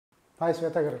Hi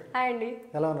శ్వేత గారు. Hi అండి.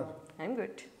 ఎలా ఉన్నారు? I'm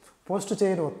good. పోస్ట్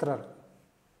చేయని ఉత్తరాలు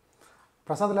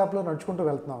ప్రసాద్ ల్యాబ్లో నడుచుకుంటూ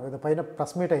వెళ్తున్నాం. ఏదో పైన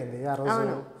ప్రెస్ మీట్ అయింది ఆ రోజు.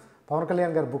 పవన్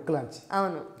కళ్యాణ్ గారు బుక్ లాంచ్.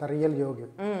 అవును, ద రియల్ యోగి.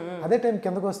 అదే టైం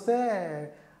కిందకు వస్తే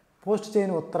పోస్ట్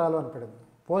చేయని ఉత్తరాలు అని పడింది.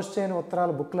 పోస్ట్ చేయని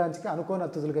ఉత్తరాలు బుక్ లాంచ్కి అనుకోని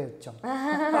అతిథులుగా ఇచ్చాం.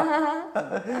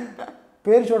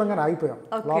 పేరు చూడంగానే ఆగిపోయాం.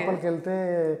 లోపలికి వెళ్తే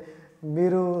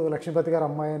మీరు లక్ష్మీపతి గారు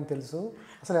అమ్మాయి అని తెలుసు.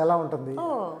 అసలు ఎలా ఉంటుంది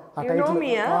ఆ టైటిల్?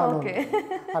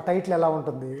 ఆ టైటిల్ ఎలా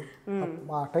ఉంటుంది?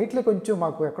 ఆ టైటిల్ కొంచెం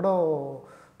మాకు ఎక్కడో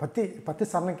పత్తి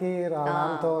సన్నకి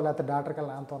నాన్నతో లేకపోతే డాక్టర్కి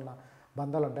నాన్నతో ఉన్న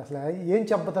బంధాలు ఉంటాయి. అసలు ఏం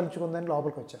చెప్పదలుచుకుందని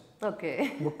లోపలికి వచ్చాం.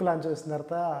 బుక్ లాంచ్ చేసిన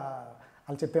తర్వాత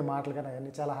వాళ్ళు చెప్పే మాటలు కానీ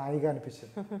అవన్నీ చాలా హాయిగా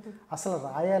అనిపించింది. అసలు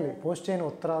రాయాలి పోస్ట్ చేయని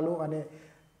ఉత్తరాలు అనే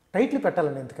టైటిల్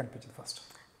పెట్టాలని ఎందుకు అనిపించింది? ఫస్ట్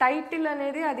టైటిల్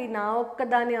అనేది అది నా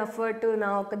ఒక్కదాని ఎఫర్ట్, నా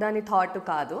ఒక్కదాని థాట్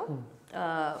కాదు.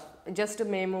 జస్ట్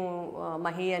మేము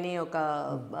మహి అని ఒక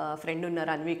ఫ్రెండ్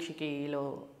ఉన్నారు అన్వీక్షికిలో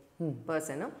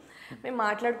పర్సన్. మేము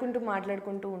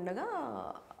మాట్లాడుకుంటూ ఉండగా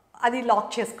అది లాక్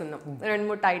చేసుకున్నాం.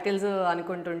 2-3 టైటిల్స్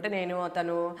అనుకుంటుంటే నేను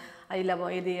తను ఇలా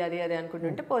ఇది అది అది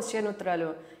అనుకుంటుంటే పోస్ట్ చేయని ఉత్తరాలు,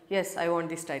 yes I want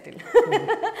this title.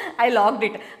 I locked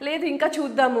it. లేదు ఇంకా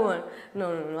చూద్దాము, no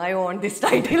I want this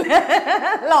title.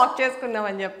 Lock చేసుకుందాం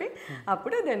అని చెప్పి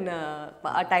అప్పుడు దెన్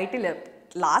ఆ టైటిల్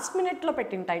లాస్ట్ మినిట్లో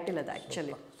పెట్టిన టైటిల్ అది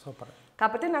యాక్చువల్లీ. సూపర్.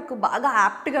 కాకపోతే నాకు బాగా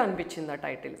యాప్ట్గా అనిపించింది ఆ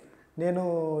టైటిల్. నేను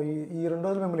ఈ 2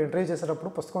 రోజులు మిమ్మల్ని ఇంటర్వ్యూ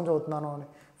చేసేటప్పుడు పుస్తకం చదువుతున్నాను అని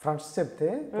ఫ్రెండ్స్ చెప్తే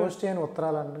పోస్ట్ చేయని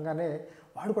ఉత్తరాలు అనగానే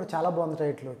వాడు కూడా చాలా బాగుంది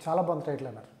టైటిల్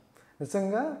అన్నారు.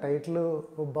 నిజంగా టైటిల్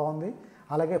బాగుంది,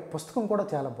 అలాగే పుస్తకం కూడా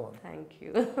చాలా బాగుంది. Thank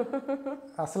you.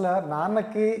 అసలు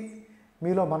నాన్నకి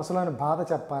మీలో మనసులోని బాధ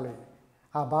చెప్పాలి,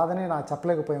 ఆ బాధని నాకు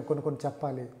చెప్పలేకపోయాం, కొన్ని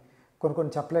చెప్పాలి,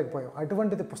 కొన్ని చెప్పలేకపోయాం.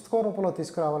 అటువంటిది పుస్తకం రూపంలో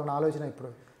తీసుకురావాలన్న ఆలోచన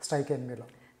ఇప్పుడు స్ట్రైక్ అయింది మీలో.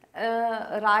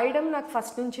 రాయడం నాకు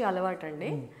ఫస్ట్ నుంచి అలవాటు అండి.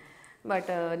 బట్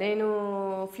నేను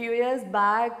ఫ్యూ ఇయర్స్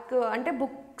బ్యాక్ అంటే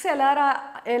బుక్స్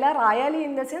ఎలా రాయాలి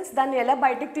ఇన్ ద సెన్స్ దాన్ని ఎలా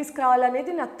బయటకు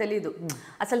తీసుకురావాలనేది నాకు తెలీదు.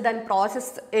 అసలు దాని ప్రాసెస్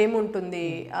ఏముంటుంది,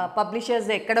 పబ్లిషర్స్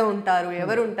ఎక్కడ ఉంటారు,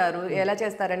 ఎవరు ఉంటారు, ఎలా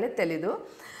చేస్తారనేది తెలీదు.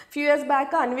 ఫ్యూ ఇయర్స్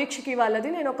బ్యాక్ అన్వీక్షకి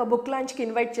వాళ్ళది నేను ఒక బుక్ లాంచ్కి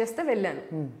ఇన్వైట్ చేస్తే వెళ్ళాను.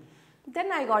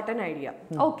 Then I got an idea,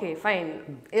 okay fine,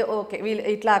 okay వీళ్ళు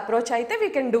ఇట్లా అప్రోచ్ అయితే వీ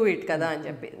కెన్ డూ ఇట్ కదా అని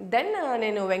చెప్పి. దెన్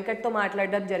నేను వెంకట్తో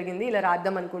మాట్లాడడం జరిగింది, ఇలా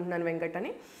రాద్దాం అనుకుంటున్నాను వెంకట్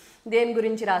అని. దేని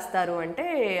గురించి రాస్తారు అంటే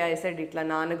ఐ సెడ్ ఇట్లా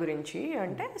నాన్న గురించి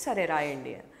అంటే సరే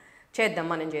రాయండి,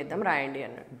 మనం చేద్దాం రాయండి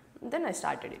అన్నాడు. Then I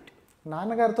started it.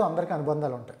 నాన్నగారితో అందరికీ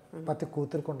అనుబంధాలు ఉంటాయి. ప్రతి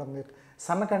కూతురికి ఉంటుంది,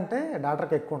 సన్న కంటే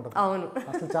డాక్టర్కి ఎక్కువ ఉంటుంది. అవును,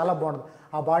 అసలు చాలా బాగుంటుంది.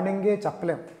 ఆ బాండింగే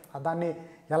చెప్పలేం, దాన్ని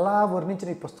ఎలా వర్ణించిన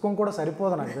ఈ పుస్తకం కూడా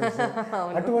సరిపోదు నాకు తెలిసి.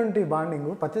 అటువంటి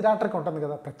బాండింగ్ ప్రతి డాక్టర్కి ఉంటుంది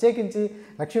కదా. ప్రత్యేకించి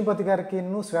లక్ష్మీపతి గారికి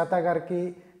శ్వేత గారికి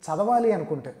చదవాలి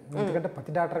అనుకుంటే, ఎందుకంటే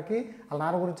ప్రతి డాక్టర్కి వాళ్ళ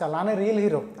నాన్న గురించి అలానే రియల్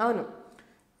హీరో. అవును.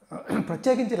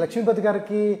 ప్రత్యేకించి లక్ష్మీపతి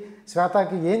గారికి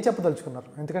శ్వేతకి ఏం చెప్పదలుచుకున్నారు?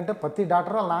 ఎందుకంటే ప్రతి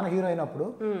డాక్టర్ వాళ్ళ నాన్న హీరో అయినప్పుడు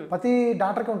ప్రతి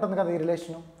డాక్టర్కి ఉంటుంది కదా ఈ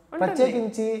రిలేషన్.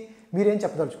 ప్రత్యేకించి మీరేం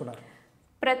చెప్పదలుచుకున్నారు?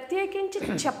 ప్రత్యేకించి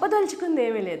చెప్పదలుచుకుంది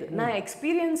ఏమీ లేదు. నా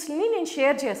ఎక్స్పీరియన్స్ని నేను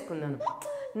షేర్ చేసుకున్నాను.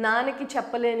 నాన్నకి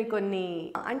చెప్పలేని కొన్ని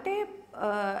అంటే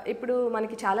ఇప్పుడు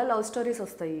మనకి చాలా లవ్ స్టోరీస్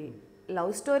వస్తాయి.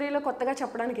 లవ్ స్టోరీలో కొత్తగా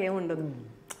చెప్పడానికి ఏముండదు,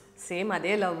 సేమ్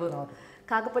అదే లవ్,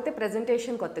 కాకపోతే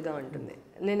ప్రజెంటేషన్ కొత్తగా ఉంటుంది.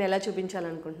 నేను ఎలా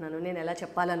చూపించాలనుకుంటున్నాను, నేను ఎలా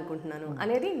చెప్పాలనుకుంటున్నాను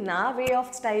అనేది నా వే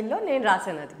ఆఫ్ స్టైల్లో నేను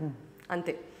రాశాను, అది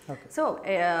అంతే. సో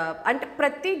అంటే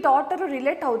ప్రతి డాటర్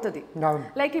రిలేట్ అవుతుంది.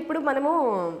 లైక్ ఇప్పుడు మనము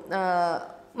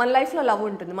మన లైఫ్లో లవ్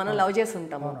ఉంటుంది, మనం లవ్ చేసి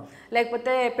ఉంటాము,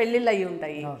 లేకపోతే పెళ్ళిళ్ళు అయ్యి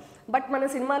ఉంటాయి. బట్ మన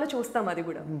సినిమాలో చూస్తాం, అది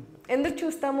కూడా ఎందుకు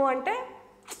చూస్తాము అంటే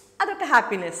అదొక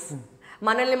హ్యాపీనెస్.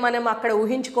 మనల్ని మనం అక్కడ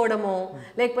ఊహించుకోవడమో,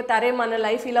 లేకపోతే అరే మన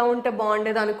లైఫ్ ఇలా ఉంటే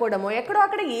బాగుండేది అనుకోవడమో, ఎక్కడో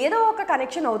అక్కడ ఏదో ఒక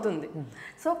కనెక్షన్ అవుతుంది.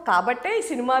 సో కాబట్టే ఈ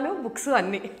సినిమాలు, బుక్స్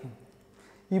అన్నీ.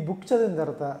 ఈ బుక్ చదివిన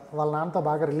తర్వాత వాళ్ళ నాన్నతో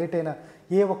బాగా రిలేట్ అయిన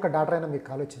ఏ ఒక్క డాక్టర్ అయినా మీకు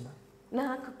కాల్ వచ్చిందా?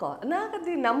 నాకు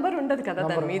అది నంబర్ ఉండదు కదా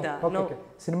దాని మీద.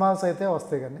 సినిమాస్ అయితే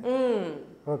వస్తాయి కానీ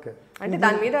ఓకే, అంటే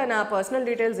దాని మీద నా పర్సనల్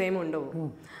డీటెయిల్స్ ఏమి ఉండవు.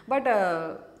 బట్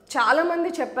చాలా మంది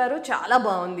చెప్పారు చాలా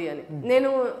బాగుంది అని.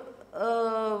 నేను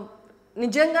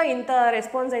నిజంగా ఇంత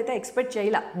రెస్పాన్స్ అయితే ఎక్స్పెక్ట్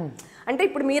చేయలే. అంటే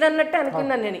ఇప్పుడు మీరు అన్నట్టే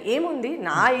అనుకున్నాను నేను, ఏముంది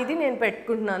నా ఇది నేను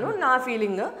పెట్టుకుంటున్నాను, నా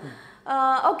ఫీలింగ్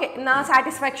ఓకే, నా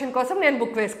సాటిస్ఫాక్షన్ కోసం నేను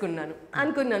బుక్ వేసుకున్నాను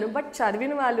అనుకున్నాను. బట్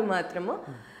చదివిన వాళ్ళు మాత్రము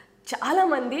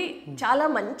చాలామంది చాలా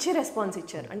మంచి రెస్పాన్స్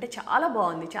ఇచ్చారు. అంటే చాలా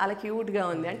బాగుంది, చాలా క్యూట్గా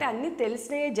ఉంది, అంటే అన్నీ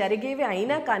తెలిసినవి జరిగేవి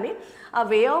అయినా కానీ ఆ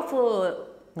వే ఆఫ్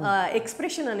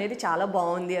ఎక్స్ప్రెషన్ అనేది చాలా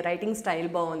బాగుంది, రైటింగ్ స్టైల్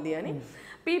బాగుంది అని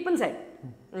పీపుల్ సైడ్.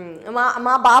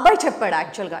 మా బాబాయ్ చెప్పాడు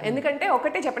యాక్చువల్గా. ఎందుకంటే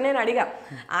ఒకటే చెప్పండి, నేను అడిగా,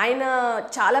 ఆయన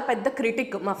చాలా పెద్ద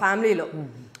క్రిటిక్ మా ఫ్యామిలీలో.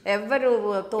 ఎవరు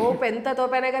ఎంత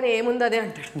తోపైనా కానీ ఏముంది అదే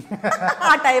అంటాడు.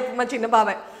 ఆ టైప్ మా చిన్న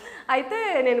బాబాయ్. అయితే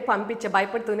నేను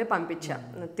భయపడుతూనే పంపించా.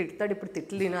 తిడతాడు, ఇప్పుడు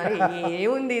తిట్లు తినాలి,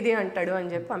 ఏముంది ఇది అంటాడు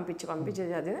అని చెప్పి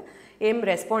పంపించేది. అది ఏం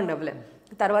రెస్పాండ్ అవ్వలేదు.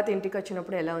 తర్వాత ఇంటికి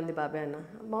వచ్చినప్పుడు ఎలా ఉంది బాబాయ్ అన్న,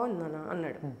 బాగుందన్నా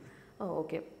అన్నాడు.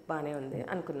 ఓకే బాగానే ఉంది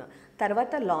అనుకున్నా.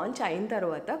 తర్వాత లాంచ్ అయిన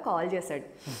తర్వాత కాల్ చేశాడు.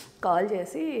 కాల్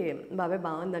చేసి బాబాయ్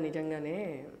బాగుందా నిజంగానే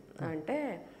అంటే,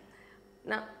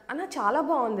 అన్న చాలా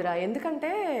బాగుందిరా,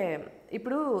 ఎందుకంటే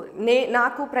ఇప్పుడు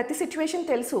నాకు ప్రతి సిచ్యువేషన్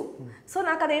తెలుసు. సో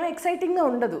నాకు అదేమో ఎక్సైటింగ్గా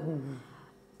ఉండదు.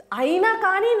 అయినా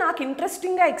కానీ నాకు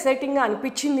ఇంట్రెస్టింగ్గా ఎక్సైటింగ్గా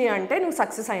అనిపించింది అంటే నువ్వు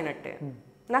సక్సెస్ అయినట్టే.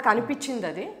 నాకు అనిపించింది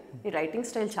అది. ఈ రైటింగ్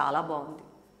స్టైల్ చాలా బాగుంది,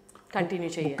 కంటిన్యూ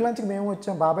చేయాలి. బుక్ నుంచి మేము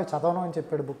వచ్చాం, బాబాయ్ చదవను అని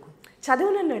చెప్పాడు. బుక్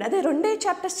చదవనన్నాడు. అదే 2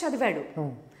 చాప్టర్స్ చదివాడు,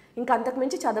 ఇంకా అంతకు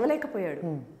మించి చదవలేకపోయాడు.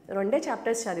 2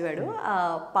 చాప్టర్స్ చదివాడు. ఆ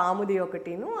పాముది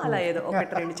ఒకటిను అలా ఏదో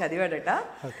 1-2 చదివాడట.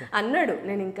 అన్నాడు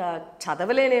నేను ఇంకా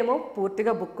చదవలేనేమో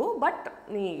పూర్తిగా బుక్, బట్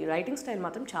నీ రైటింగ్ స్టైల్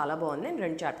మాత్రం చాలా బాగుంది, నేను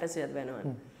 2 చాప్టర్స్ చదివాను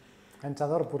అని. ఆయన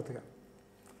చదవరు పూర్తిగా,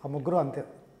 ఆ ముగ్గురు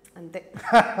అంతే.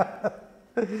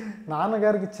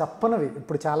 నాన్నగారికి చెప్పనవి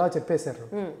ఇప్పుడు చాలా చెప్పేశారు,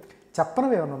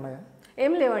 చెప్పనవి ఏమైనా ఉన్నాయా?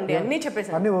 ఏం లేవండి, అన్నీ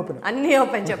చెప్పేసాను, అన్నీ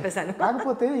ఓపెన్ చెప్పేశాను.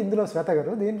 కాకపోతే ఇందులో శ్వేత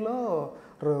గారు దీంట్లో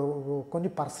కొన్ని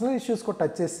పర్సనల్ ఇష్యూస్ కూడా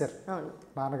టచ్ చేశారు.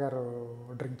 నాన్నగారు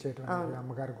డ్రింక్ చేయడం,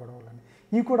 అమ్మగారి గొడవలని,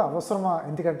 ఇవి కూడా అవసరమా?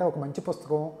 ఎందుకంటే ఒక మంచి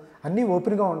పుస్తకం, అన్నీ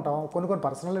ఓపెన్గా ఉంటాం, కొన్ని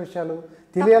పర్సనల్ విషయాలు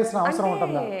తెలియాల్సిన అవసరం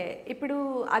ఉంటుందా? ఇప్పుడు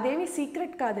అదేమి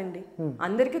సీక్రెట్ కాదండి,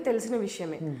 అందరికీ తెలిసిన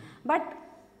విషయమే. బట్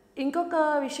ఇంకొక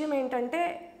విషయం ఏంటంటే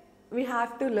వీ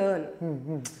హ్యావ్ టు లెర్న్.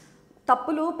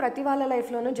 తప్పులు ప్రతి వాళ్ళ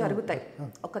లైఫ్లోనూ జరుగుతాయి.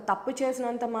 ఒక తప్పు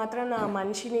చేసినంత మాత్రాన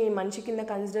మనిషి కింద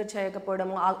కన్సిడర్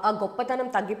చేయకపోవడము, ఆ గొప్పతనం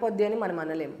తగ్గిపోద్ది అని మనం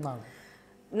అనలేము.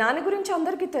 నాన్న గురించి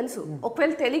అందరికీ తెలుసు,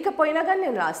 ఒకవేళ తెలియకపోయినా కానీ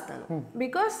నేను రాస్తాను.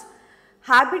 బికాస్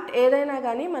హ్యాబిట్ ఏదైనా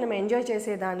కానీ మనం ఎంజాయ్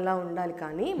చేసే దానిలా ఉండాలి,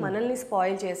 కానీ మనల్ని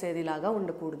స్పాయిల్ చేసేదిలాగా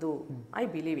ఉండకూడదు. I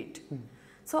believe it.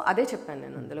 సో అదే చెప్పాను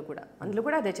నేను అందులో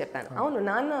కూడా అదే చెప్పాను. అవును,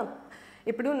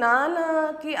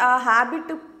 నాన్నకి ఆ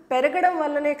హ్యాబిట్ పెరగడం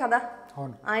వల్లనే కదా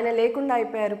ఆయన లేకుండా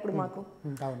అయిపోయారు ఇప్పుడు మాకు.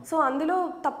 సో అందులో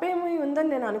తప్పేమీ ఉందని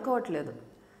నేను అనుకోవట్లేదు.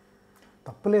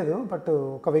 తప్పులేదు, బట్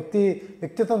ఒక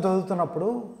వ్యక్తిత్వం చదువుతున్నప్పుడు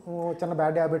చిన్న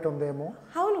బ్యాడ్ హ్యాబిట్ ఉందేమో.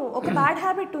 అవును, ఒక బ్యాడ్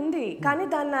హ్యాబిట్ ఉంది, కానీ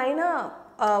దాన్ని ఆయన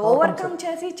ఓవర్కమ్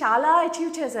చేసి చాలా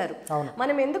అచీవ్ చేశారు.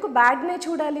 మనం ఎందుకు బ్యాడ్నే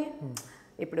చూడాలి?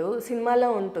 ఇప్పుడు సినిమాలో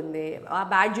ఉంటుంది, ఆ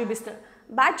బ్యాడ్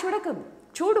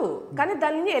చూడు, కానీ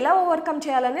దాన్ని ఎలా ఓవర్కమ్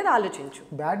చేయాలనేది ఆలోచించు.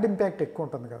 బ్యాడ్ ఇంపాక్ట్ ఎక్కువ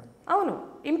ఉంటుంది కదా. అవును,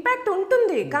 ఇంపాక్ట్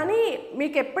ఉంటుంది, కానీ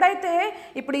మీకు ఎప్పుడైతే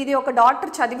ఇప్పుడు ఇది ఒక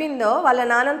డాక్టర్ చదివిందో వాళ్ళ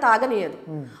నాన్నని తాగనీయదు,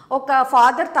 ఒక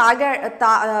ఫాదర్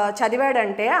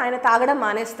చదివాడంటే ఆయన తాగడం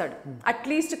మానేస్తాడు,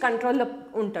 అట్లీస్ట్ కంట్రోల్లో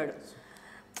ఉంటాడు.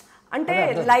 అంటే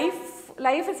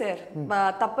లైఫ్ సార్,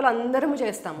 తప్పులు అందరము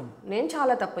చేస్తాము. నేను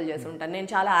చాలా తప్పులు చేసి ఉంటాను, నేను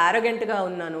చాలా ఆరోగెంట్గా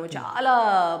ఉన్నాను, చాలా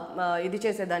ఇది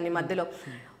చేసేదాన్ని. మధ్యలో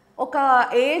ఒక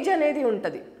ఏజ్ అనేది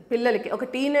ఉంటుంది పిల్లలకి, ఒక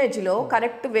టీనేజ్లో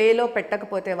కరెక్ట్ వేలో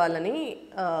పెట్టకపోతే వాళ్ళని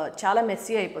చాలా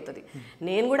మెస్సీ అయిపోతుంది.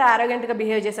 నేను కూడా ఆరోగెంట్గా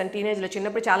బిహేవ్ చేశాను టీనేజ్లో,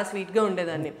 చిన్నప్పుడు చాలా స్వీట్గా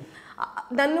ఉండేదాన్ని.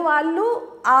 నన్ను వాళ్ళు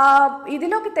ఆ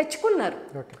ఇదిలోకి తెచ్చుకున్నారు,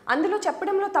 అందులో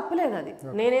చెప్పడంలో తప్పులేదు. అది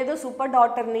నేనేదో సూపర్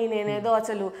డాక్టర్ని, నేనేదో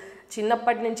అసలు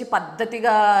చిన్నప్పటి నుంచి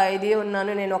పద్ధతిగా ఇది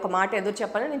ఉన్నాను, నేను ఒక మాట ఎదురు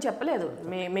చెప్పాలని నేను చెప్పలేదు.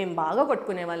 మేము బాగా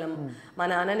కొట్టుకునే వాళ్ళం, మా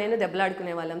నాన్న నేను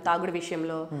దెబ్బలాడుకునే వాళ్ళం తాగుడు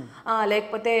విషయంలో,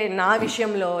 లేకపోతే నా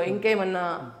విషయంలో ఇంకేమన్నా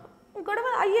గొడవ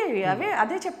అయ్యేవి.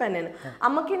 అదే చెప్పాను నేను.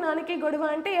 అమ్మకి నాన్నకి గొడవ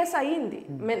అంటే ఎస్ అయ్యింది,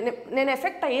 నేను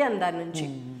ఎఫెక్ట్ అయ్యాను దాని నుంచి,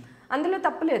 అందులో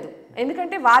తప్పులేదు.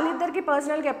 ఎందుకంటే వాళ్ళిద్దరికి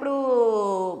పర్సనల్గా ఎప్పుడు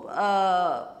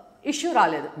ఇష్యూ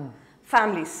రాలేదు,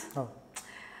 ఫ్యామిలీస్.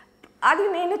 అది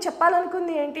నేను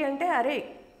చెప్పాలనుకుంది ఏంటి అంటే, అరే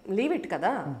లీవ్ ఇట్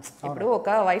కదా. ఇప్పుడు ఒక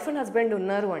వైఫ్ అండ్ హస్బెండ్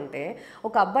ఉన్నారు అంటే,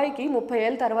 ఒక అబ్బాయికి 30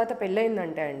 ఏళ్ళ తర్వాత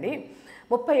పెళ్ళయిందంటే అండి,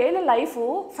 30 ఏళ్ళ లైఫ్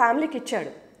ఫ్యామిలీకి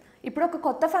ఇచ్చాడు, ఇప్పుడు ఒక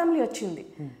కొత్త ఫ్యామిలీ వచ్చింది.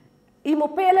 ఈ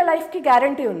 30 ఏళ్ళ లైఫ్కి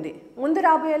గ్యారంటీ ఉంది, ముందు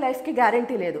రాబోయే లైఫ్కి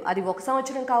గ్యారంటీ లేదు. అది 1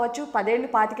 సంవత్సరం కావచ్చు, 10 ఏళ్ళు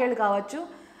 25 ఏళ్ళు కావచ్చు.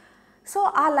 సో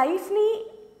ఆ లైఫ్ని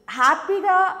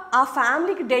హ్యాపీగా ఆ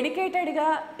ఫ్యామిలీకి డెడికేటెడ్గా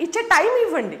ఇచ్చే టైం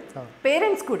ఇవ్వండి.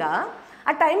 పేరెంట్స్ కూడా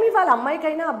ఆ టైం ఇవ్వాలి,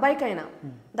 అమ్మాయికైనా అబ్బాయికైనా.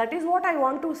 That is what I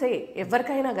want to say.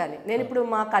 ఎవరికైనా కానీ నేను ఇప్పుడు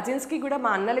మా కజిన్స్కి కూడా,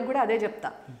 మా అన్నలకి కూడా అదే చెప్తా.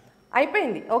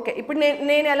 అయిపోయింది, ఓకే. ఇప్పుడు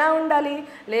నేను ఎలా ఉండాలి?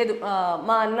 లేదు,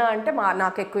 మా అన్న అంటే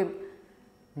నాకు ఎక్కువ,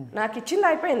 నాకు ఇచ్చింది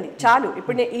అయిపోయింది చాలు.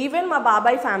 ఇప్పుడు ఈవెన్ మా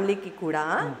బాబాయ్ ఫ్యామిలీకి కూడా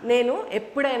నేను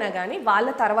ఎప్పుడైనా కానీ వాళ్ళ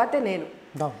తర్వాతే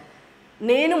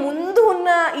నేను ముందు ఉన్న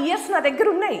ఇయర్స్ నా దగ్గర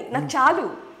ఉన్నాయి, నాకు చాలు.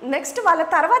 నెక్స్ట్ వాళ్ళ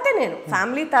తర్వాతే నేను,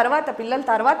 ఫ్యామిలీ తర్వాత, పిల్లల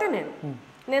తర్వాతే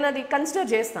నేను అది కన్సిడర్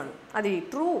చేస్తాను. అది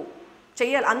ట్రూ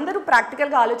చెయ్యాలి, అందరూ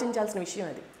ప్రాక్టికల్గా ఆలోచించాల్సిన విషయం.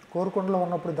 అది కోరుకొండలో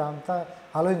ఉన్నప్పుడు ఇదంతా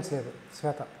ఆలోచించలేదు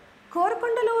శ్వేత.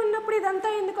 కోరుకొండలో ఉన్నప్పుడు ఇదంతా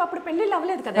ఎందుకు? అప్పుడు పెళ్ళిళ్ళు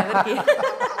అవ్వలేదు కదా ఎవరికి.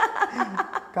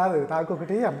 కాదు, నాకు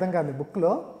ఒకటి అర్థం కాదు.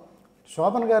 బుక్లో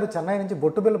శోభన్ గారు చెన్నై నుంచి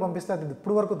బొట్టు బిల్ల పంపిస్తే అది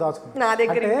ఇప్పుడు వరకు దాచుకుంది. నా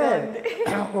దగ్గర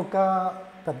ఒక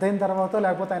పెద్ద అయిన తర్వాత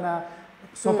లేకపోతే ఆయన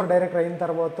సూపర్ డైరెక్టర్ అయిన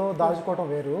తర్వాత దాచుకోవడం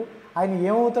వేరు. ఆయన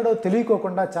ఏమవుతాడో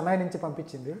తెలియకోకుండా చెన్నై నుంచి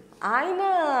పంపించింది ఆయన.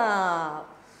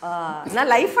 నా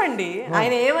లైఫ్ అండి,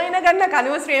 ఆయన ఏమైనా కానీ నాకు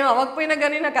అనవసరం, ఏం అవ్వకపోయినా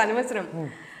కానీ నాకు అనవసరం.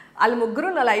 వాళ్ళ ముగ్గురు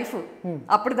నా లైఫ్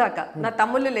అప్పుడు దాకా. నా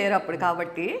తమ్ముళ్ళు లేరు అప్పుడు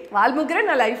కాబట్టి వాళ్ళ ముగ్గురే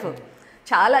నా లైఫ్.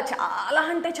 చాలా చాలా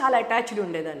అంటే చాలా అటాచ్డ్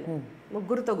ఉండేదాన్ని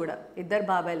ముగ్గురితో కూడా, ఇద్దరు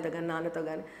బాబాయిలతో కానీ నాన్నతో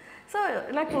కానీ. సో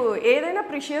నాకు ఏదైనా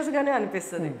ప్రిషియస్గానే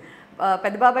అనిపిస్తుంది.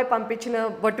 పెద్ద బాబాయ్ పంపించిన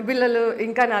బొట్టు బిళ్ళలు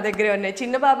ఇంకా నా దగ్గరే ఉన్నాయి.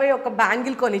 చిన్న బాబాయ్ ఒక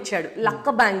బ్యాంగిల్ కొనిచ్చాడు, లక్క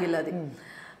బ్యాంగిల్. అది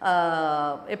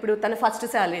ఇప్పుడు తన ఫస్ట్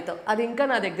శాలరీతో, అది ఇంకా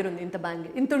నా దగ్గర ఉంది. ఇంత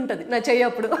బ్యాంగిల్ ఇంత ఉంటుంది నా చెయ్యి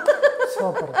అప్పుడు.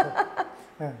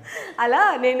 అలా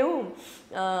నేను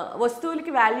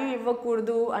వస్తువులకి వాల్యూ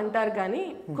ఇవ్వకూడదు అంటారు కానీ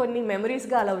కొన్ని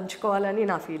మెమరీస్గా అలా ఉంచుకోవాలని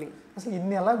నా ఫీలింగ్. అసలు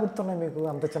ఇన్ని ఎలా గుర్తున్నాయి మీకు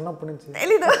అంత చిన్నప్పటి నుంచి?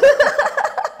 తెలీదు,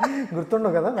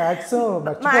 గుర్తుండవు కదా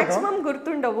మాక్సిమం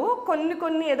గుర్తుండవు.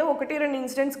 కొన్ని ఏదో 1-2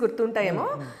 ఇన్సిడెంట్స్ గుర్తుంటాయేమో.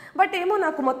 బట్ ఏమో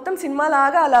నాకు మొత్తం సినిమా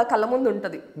లాగా అలా కళ్ళ ముందు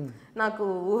ఉంటుంది నాకు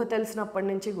ఊహ తెలిసినప్పటి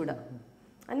నుంచి కూడా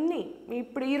అన్నీ.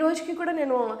 ఇప్పుడు ఈ రోజుకి కూడా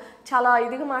నేను చాలా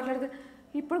ఇదిగా మాట్లాడితే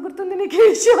ఇప్పుడు గుర్తుంది నీకు ఈ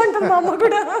విషయం అంటుంది మా అమ్మ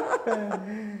కూడా.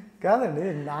 కాదండి,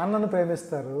 నాన్నను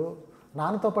ప్రేమిస్తారు,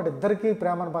 నాన్నతో పాటు ఇద్దరికి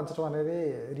ప్రేమను పంచడం అనేది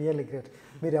రియల్లీ గ్రేట్.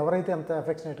 మీరు ఎవరైతే అంత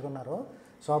అఫెక్షనేట్గా ఉన్నారో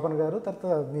శోభన్ గారు,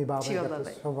 తర్వాత మీ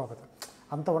బాబాయ్ శోభాబాయ్,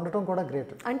 అంత ఉండటం కూడా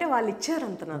గ్రేట్. అంటే వాళ్ళు ఇచ్చారు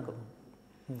అంత నాకు.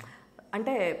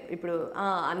 అంటే ఇప్పుడు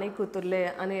అన్నయ్య కూతుర్లే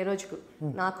అనే రోజుకు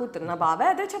నా కూతురు, నా బాబాయ్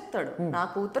అదే చెప్తాడు, నా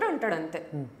కూతురు అంటాడు అంతే.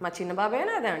 మా చిన్న బాబాయ్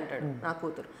అదే అంటాడు, నా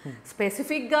కూతురు.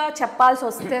 స్పెసిఫిక్గా చెప్పాల్సి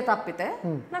వస్తే తప్పితే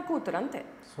నా కూతురు అంతే.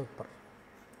 సూపర్.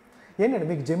 ఏంటండి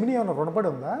మీకు జెమిని ఏమైనా రుణపడి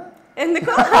ఉందా?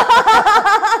 ఎందుకు?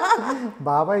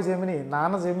 బాబాయ్ జెమిని,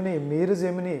 నాన్న జెమిని, మీరు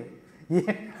జెమిని.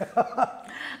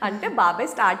 అంటే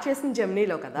బాబాయ్ స్టార్ట్ చేసిన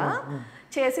జెమినీలో కదా,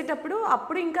 చేసేటప్పుడు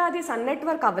అప్పుడు ఇంకా అది సన్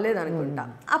నెట్వర్క్ అవ్వలేదు అనుకుంటా.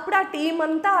 అప్పుడు ఆ టీం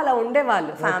అంతా అలా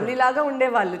ఉండేవాళ్ళు, ఫ్యామిలీ లాగా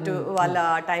ఉండేవాళ్ళు వాళ్ళ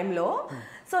టైంలో.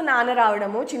 సో నాన్న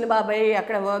రావడము, చిన్న బాబాయ్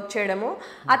అక్కడ వర్క్ చేయడము,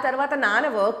 ఆ తర్వాత నాన్న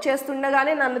వర్క్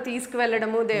చేస్తుండగానే నన్ను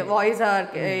తీసుకువెళ్ళడము, వాయిస్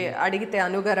అడిగితే,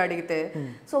 అనుగారు అడిగితే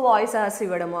సో వాయిస్ ఆర్స్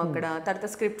ఇవ్వడము అక్కడ, తర్వాత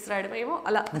స్క్రిప్ట్స్ రాయడం, ఏమో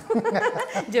అలా.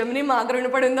 జెమిని మాకు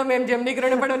రుణపడి ఉందో మేము జెమినికి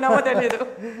రుణపడి ఉన్నామో తెలియదు.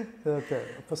 ఓకే,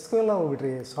 పుస్తకంలో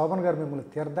ఒకటి శోభన్ గారు మిమ్మల్ని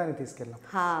తీర్థానికి తీసుకెళ్ళాం.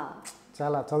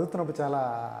 చాలా చదువుతున్నప్పుడు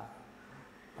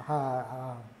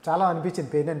చాలా అనిపించింది,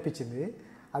 పెయిన్ అనిపించింది.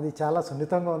 అది చాలా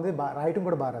సున్నితంగా ఉంది, రాయటం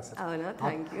కూడా బాగా రాశారు.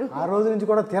 ఆ రోజు నుంచి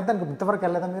కూడా తీర్థానికి ఇంతవరకు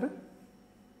వెళ్ళలేదా మీరు?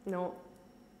 నో,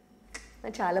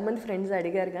 చాలా మంది ఫ్రెండ్స్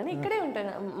అడిగారు కానీ ఇక్కడే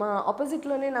ఉంటాను, మా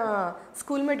ఆపోజిట్లోనే నా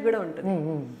స్కూల్ మేట్ కూడా ఉంటుంది.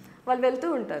 వాళ్ళు వెళ్తూ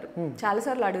ఉంటారు,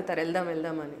 చాలాసార్లు అడుగుతారు వెళ్దాం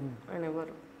వెళ్దామని. ఆయన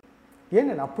ఎవరు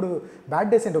ఏంటండి అప్పుడు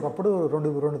బ్యాడ్ డేస్ ఏంటి? ఒకప్పుడు రెండు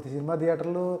సినిమా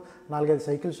థియేటర్లు, 4-5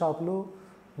 సైకిల్ షాపులు,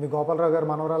 మీ గోపాలరావు గారు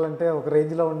మనవరాలంటే ఒక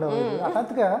రేంజ్లో ఉండేవాళ్ళు.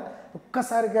 హఠాత్తుగా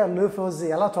ఒక్కసారిగా లో ఫోజ్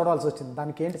ఎలా చూడాల్సి వచ్చింది?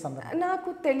 దానికి ఏంటి సందర్భం? నాకు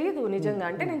తెలియదు నిజంగా.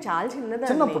 అంటే నేను చాలా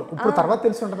చిన్నప్పుడు, ఇప్పుడు తర్వాత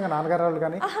తెలిసి ఉంటుంది కదా నాన్నగారు వాళ్ళు.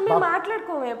 కానీ మేము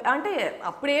మాట్లాడుకోమే, అంటే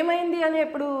అప్పుడు ఏమైంది అని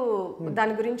ఎప్పుడు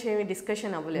దాని గురించి ఏమి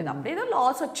డిస్కషన్ అవ్వలేదు. అప్పుడు ఏదో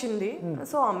లాస్ వచ్చింది,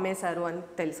 సో అమ్మేశారు అని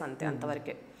తెలుసు, అంతే,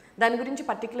 అంతవరకే. దాని గురించి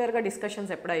పర్టికులర్గా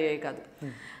డిస్కషన్స్ ఎప్పుడు అయ్యాయి కాదు.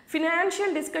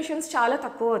 ఫినాన్షియల్ డిస్కషన్స్ చాలా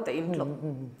తక్కువ అవుతాయి ఇంట్లో.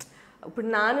 ఇప్పుడు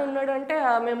నాన్న ఉన్నాడు అంటే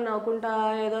మేము నవ్వుకుంటా,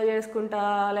 ఏదో చేసుకుంటా,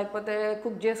 లేకపోతే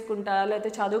కుక్ చేసుకుంటా, లేకపోతే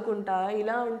చదువుకుంటా,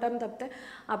 ఇలా ఉంటాం తప్పితే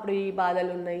అప్పుడు ఈ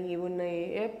బాధలు ఉన్నాయి, ఇవి ఉన్నాయి,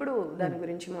 ఎప్పుడు దాని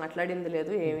గురించి మాట్లాడింది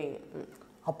లేదు ఏమి.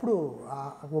 అప్పుడు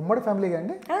ఉమ్మడి ఫ్యామిలీగా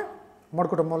అండి,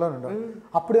 ఉమ్మడి కుటుంబంలో ఉండవు.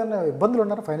 అప్పుడు ఏమన్నా ఇబ్బందులు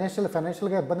ఉన్నారు?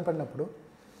 ఫైనాన్షియల్గా ఇబ్బంది పడినప్పుడు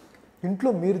ఇంట్లో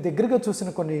మీరు దగ్గరగా చూసిన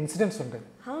కొన్ని ఇన్సిడెంట్స్ ఉంటాయి.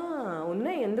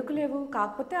 ఉన్నాయి, ఎందుకు లేవు.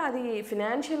 కాకపోతే అది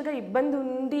ఫినాన్షియల్గా ఇబ్బంది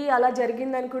ఉంది, అలా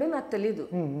జరిగిందని కూడా నాకు తెలీదు.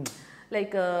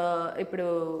 లైక్ ఇప్పుడు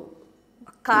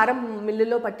కారం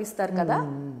మిల్లులో పట్టిస్తారు కదా,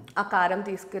 ఆ కారం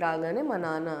తీసుకురాగానే మా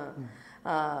నాన్న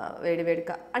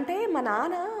వేడివేడిగా, అంటే మా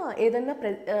నాన్న ఏదన్నా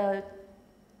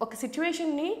ఒక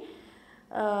సిచ్యువేషన్ని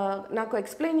నాకు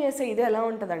ఎక్స్ప్లెయిన్ చేసే ఇది ఎలా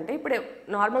ఉంటుందంటే, ఇప్పుడు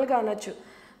నార్మల్గా అనొచ్చు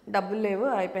డబ్బులు లేవు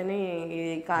అయిపోయినాయి ఈ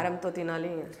కారంతో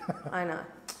తినాలి, ఆయన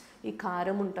ఈ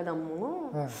కారం ఉంటుందమ్ము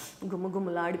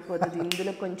గుమ్మగుమ్మలాడిపోతుంది,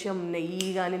 ఇందులో కొంచెం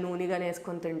నెయ్యి కానీ నూనె కానీ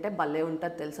వేసుకొని తింటే భలే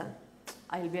ఉంటుంది తెలుసా,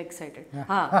 I will be excited,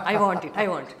 I want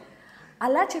it.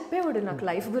 అలా చెప్పేవాడు నాకు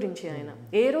లైఫ్ గురించి. ఆయన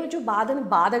ఏ రోజు బాధని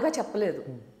బాధగా చెప్పలేదు,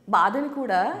 బాధని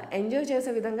కూడా ఎంజాయ్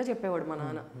చేసే విధంగా చెప్పేవాడు మా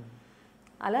నాన్న.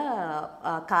 అలా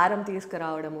కారం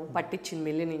తీసుకురావడము, పట్టించింది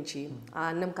మిల్లి నుంచి, ఆ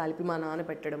అన్నం కలిపి మా నాన్న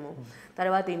పెట్టడము,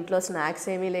 తర్వాత ఇంట్లో స్నాక్స్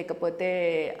ఏమీ లేకపోతే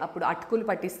అప్పుడు అటుకులు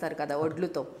పట్టిస్తారు కదా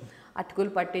ఒడ్లుతో,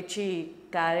 అటుకులు పట్టించి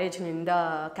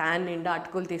క్యాన్ నిండా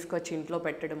అటుకులు తీసుకొచ్చి ఇంట్లో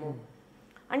పెట్టడము.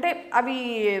 అంటే అవి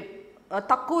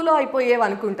తక్కువలో అయిపోయేవి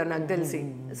అనుకుంటాను నాకు తెలిసి.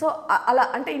 సో అలా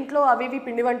అంటే ఇంట్లో అవి ఇవి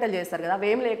పిండి వంటలు చేస్తారు కదా,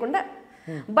 అవేం లేకుండా,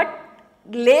 బట్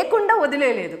లేకుండా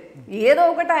వదిలేదు, ఏదో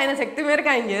ఒకటి ఆయన శక్తి మేరకు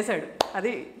ఆయన చేశాడు.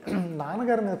 అది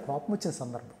నాన్నగారి మీద కోపం వచ్చిన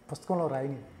సందర్భం పుస్తకంలో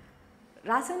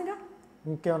రాసానుగా.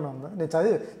 ఇంకేమన్నా ఉందా? నేను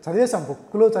చదివేశాను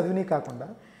బుక్లో చదివినవి కాకుండా.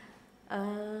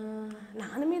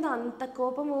 నాన్న మీద అంత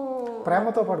కోపము,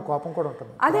 ప్రేమతో పాటు కోపం కూడా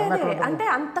ఉంటుంది. అదే అంటే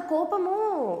అంత కోపము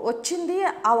వచ్చింది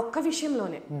ఆ ఒక్క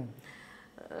విషయంలోనే.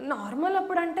 నార్మల్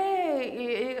అప్పుడు అంటే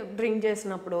డ్రింక్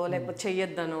చేసినప్పుడు లేకపోతే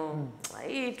చెయ్యొద్దను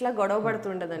ఇట్లా గొడవ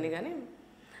పడుతుండదని, కానీ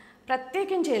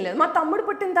ప్రత్యేకించి చేయలేదు. మా తమ్ముడు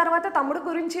పుట్టిన తర్వాత తమ్ముడు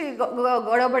గురించి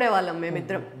గొడవ పడేవాళ్ళం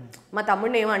మేమిద్దరం. మా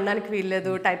తమ్ముడిని ఏం అనడానికి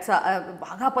వీల్లేదు టైప్స్,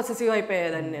 బాగా పొసెసివ్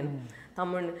అయిపోయేదని నేను.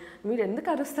 తమ్ముడిని మీరు ఎందుకు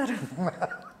అరుస్తారు,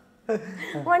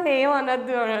 వాడిని ఏం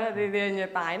అనద్దు అది ఇది అని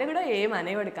చెప్పి. ఆయన కూడా ఏం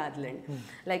అనేవాడు కాదులేండి.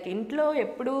 లైక్ ఇంట్లో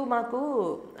ఎప్పుడు మాకు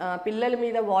పిల్లల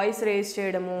మీద వాయిస్ రేస్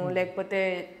చేయడము లేకపోతే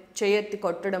చేయెత్తి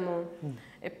కొట్టడము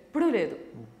ఎప్పుడూ లేదు.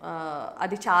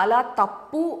 అది చాలా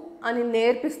తప్పు అని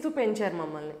నేర్పిస్తూ పెంచారు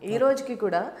మమ్మల్ని ఈ రోజుకి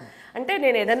కూడా. అంటే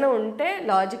నేను ఏదన్నా ఉంటే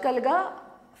లాజికల్గా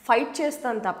ఫైట్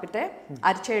చేస్తాను తప్పితే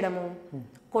అరిచేయడము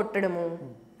కొట్టడము.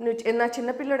 నా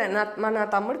చిన్నపిల్లడు నా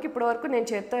తమ్ముడికి ఇప్పటి వరకు నేను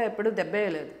చేత్తో ఎప్పుడు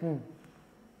దెబ్బేయలేదు.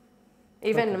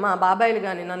 ఈవెన్ మా బాబాయిలు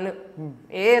కానీ నన్ను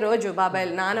ఏ రోజు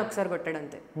బాబాయిలు నాన్న ఒకసారి కొట్టాడు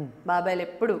అంతే. బాబాయిలు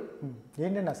ఎప్పుడు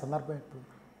ఏంటండి ఆ సందర్భం?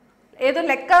 ఏదో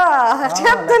లెక్క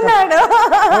చెప్తున్నాడు,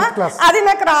 అది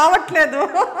నాకు రావట్లేదు,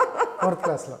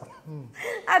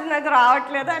 అది నాకు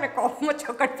రావట్లేదు. ఆయన కోపం వచ్చి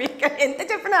ఒకటి పీక ఎంత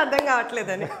చెప్పినా అర్థం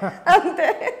కావట్లేదని అంతే.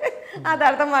 ఆ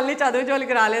తర్వాత మళ్ళీ చదువు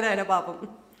జోలికి రాలేదు ఆయన పాపం.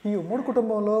 ఈ ఉమ్మడి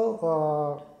కుటుంబంలో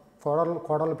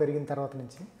కోడలు పెరిగిన తర్వాత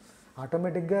నుంచి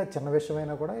ఆటోమేటిక్గా చిన్న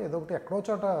విషయమైనా కూడా ఏదో ఒకటి ఎక్కడో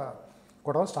చోట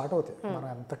గొడవ స్టార్ట్ అవుతాయి. మనం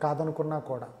ఎంత కాదనుకున్నా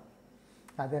కూడా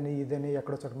అదని ఇదని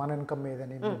ఎక్కడో చోట మన ఇన్కమ్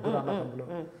ఏదని, ముగ్గురు అన్నదమ్ములు,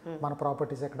 మన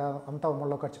ప్రాపర్టీస్ ఎక్కడ అంతా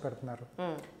ఉమ్మడిలో ఖర్చు పెడుతున్నారు,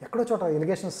 ఎక్కడో చోట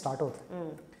ఎలిగేషన్స్ స్టార్ట్ అవుతాయి.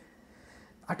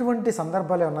 అటువంటి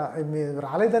సందర్భాలు ఏమన్నా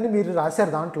రాలేదని మీరు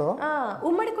రాశారు దాంట్లో?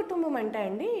 ఉమ్మడి కుటుంబం అంటే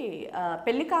అండి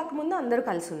పెళ్లి కాకముందు అందరూ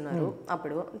కలిసి ఉన్నారు.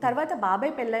 అప్పుడు తర్వాత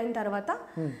బాబాయ్ పెళ్ళైన తర్వాత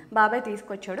బాబాయ్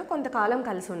తీసుకొచ్చాడు, కొంతకాలం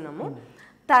కలిసి ఉన్నాము.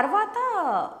 తర్వాత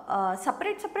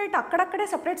సపరేట్ అక్కడక్కడే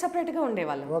సపరేట్గా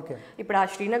ఉండేవాళ్ళం. ఇప్పుడు ఆ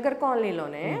శ్రీనగర్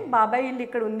కాలనీలోనే బాబాయ్ ఇల్లు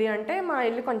ఇక్కడ ఉంది అంటే మా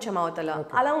ఇల్లు కొంచెం అవతల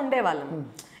అలా ఉండేవాళ్ళం.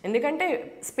 ఎందుకంటే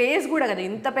స్పేస్ కూడా కదా,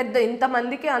 ఇంత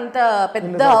మందికి అంత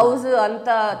పెద్ద హౌస్ అంత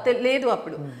లేదు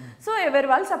అప్పుడు. సో ఎవరి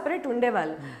వాళ్ళు సపరేట్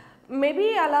ఉండేవాళ్ళు. మేబీ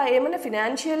అలా ఏమైనా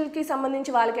ఫినాన్షియల్కి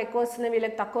సంబంధించి వాళ్ళకి ఎక్కువ వస్తున్నాయి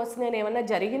వీళ్ళకి తక్కువ వస్తున్నాయి అని ఏమన్నా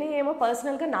జరిగినాయి ఏమో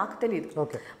పర్సనల్గా నాకు తెలియదు.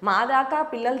 మా దాకా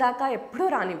పిల్లల దాకా ఎప్పుడూ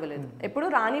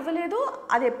రానివ్వలేదు.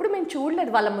 అది ఎప్పుడు మేము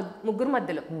చూడలేదు వాళ్ళ ముగ్గురు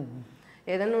మధ్యలో.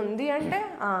 ఏదైనా ఉంది అంటే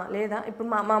లేదా ఇప్పుడు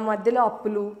మా మధ్యలో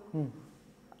అప్పులు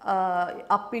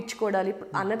అప్పు ఇచ్చుకోవడాలి.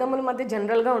 ఇప్పుడు అన్నదమ్ముల మధ్య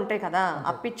జనరల్గా ఉంటాయి కదా,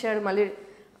 అప్పిచ్చాడు మళ్ళీ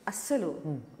అస్సలు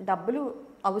డబ్బులు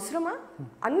అవసరమా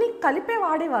అన్నీ కలిపే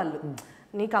వాడేవాళ్ళు.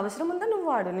 నీకు అవసరం ఉందా నువ్వు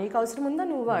వాడు, నీకు అవసరం ఉందా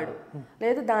నువ్వు వాడు,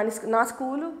 లేదు నా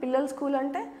స్కూలు పిల్లల స్కూల్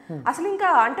అంటే అసలు ఇంకా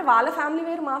అంటే వాళ్ళ ఫ్యామిలీ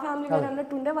వేరు మా ఫ్యామిలీ వేరు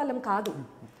అన్నట్టు ఉండే వాళ్ళం కాదు.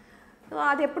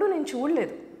 అది ఎప్పుడు నేను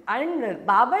చూడలేదు. అండ్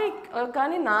బాబాయ్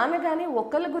కానీ నాన్న కానీ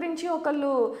ఒకళ్ళ గురించి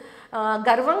ఒకళ్ళు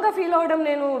గర్వంగా ఫీల్ అవ్వడం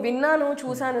నేను విన్నాను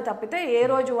చూశాను తప్పితే ఏ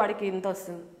రోజు వాడికి ఇంత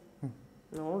వస్తుంది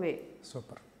no way.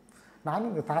 Super.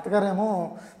 తాతగారేమో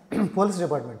police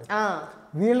department,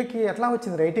 వీళ్ళకి ఎట్లా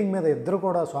వచ్చింది రైటింగ్ మీద? ఇద్దరు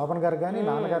కూడా శోభన్ గారు కానీ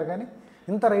నాన్నగారు కానీ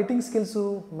ఇంత రైటింగ్ స్కిల్స్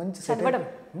మంచి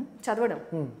చదవడం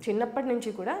చిన్నప్పటి నుంచి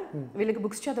కూడా వీళ్ళకి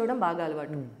బుక్స్ చదవడం బాగా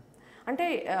అలవాటు. అంటే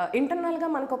ఇంటర్నల్గా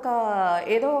మనకు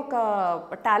ఏదో ఒక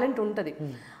టాలెంట్ ఉంటుంది,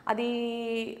 అది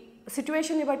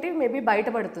సిచ్యువేషన్ని బట్టి మేబీ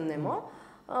బయటపడుతుందేమో.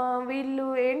 వీళ్ళు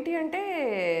ఏంటి అంటే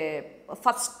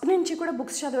ఫస్ట్ నుంచి కూడా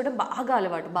బుక్స్ చదవడం బాగా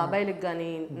అలవాటు బాబాయ్లకు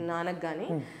కానీ నాన్నకు కానీ.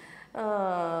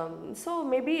 సో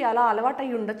మేబీ అలా అలవాటు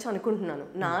అయ్యి ఉండొచ్చు అనుకుంటున్నాను.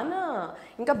 నాన్న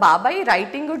ఇంకా బాబాయ్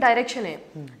రైటింగ్ డైరెక్షనే,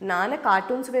 నాన్న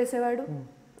కార్టూన్స్ వేసేవాడు,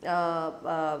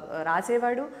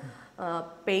 రాసేవాడు,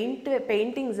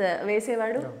 పెయింటింగ్స్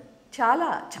వేసేవాడు. చాలా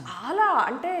చాలా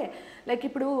అంటే లైక్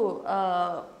ఇప్పుడు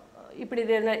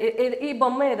ఏదైనా ఈ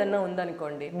బొమ్మ ఏదన్నా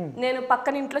ఉందనుకోండి, నేను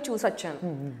పక్కన ఇంట్లో చూసొచ్చాను,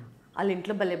 వాళ్ళ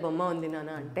ఇంట్లో భలే బొమ్మ ఉంది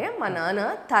నాన్న అంటే మా నాన్న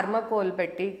థర్మాకోల్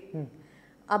పెట్టి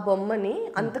ఆ బొమ్మని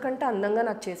అంతకంటే అందంగా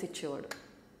నాకు చేసి ఇచ్చేవాడు.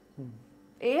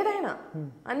 ఏదైనా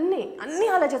అన్నీ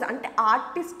అలా చేస్తా అంటే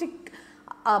ఆర్టిస్టిక్.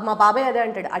 మా బాబాయ్ అదే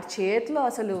అంటాడు, ఆ చేతిలో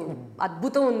అసలు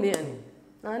అద్భుతం ఉంది అని.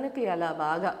 నాన్నకి అలా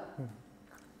బాగా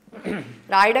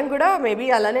రాయడం కూడా మేబీ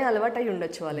అలానే అలవాటు అయి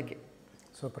ఉండొచ్చు వాళ్ళకి.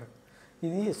 సూపర్.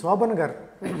 ఇది శోభన్ గారు,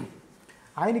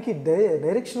 ఆయనకి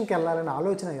డైరెక్షన్కి వెళ్ళాలనే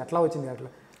ఆలోచన ఎట్లా వచ్చింది? అట్లా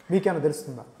మీకేమైనా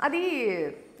తెలుస్తుందా? అది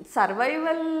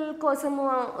సర్వైవల్ కోసము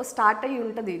స్టార్ట్ అయ్యి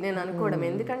ఉంటుంది నేను అనుకోవడం.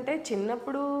 ఎందుకంటే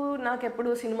చిన్నప్పుడు నాకెప్పుడు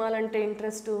సినిమాలంటే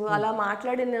ఇంట్రెస్ట్ అలా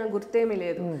మాట్లాడిన గుర్తేమీ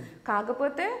లేదు.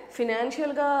 కాకపోతే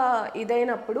ఫినాన్షియల్గా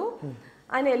ఇదైనప్పుడు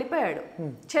ఆయన వెళ్ళిపోయాడు,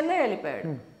 చెన్నై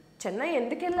వెళ్ళిపోయాడు. చెన్నై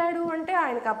ఎందుకు వెళ్ళాడు అంటే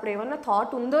ఆయనకు అప్పుడు ఏమన్నా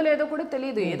థాట్ ఉందో లేదో కూడా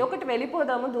తెలియదు. ఏదో ఒకటి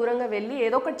వెళ్ళిపోదాము, దూరంగా వెళ్ళి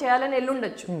ఏదో ఒకటి చేయాలని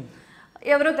వెళ్ళుండొచ్చు.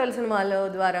 ఎవరో తెలిసిన వాళ్ళ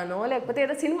ద్వారానో లేకపోతే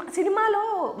ఏదో సినిమాలో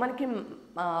మనకి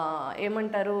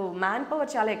ఏమంటారు మ్యాన్ పవర్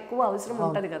చాలా ఎక్కువ అవసరం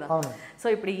ఉంటుంది కదా. సో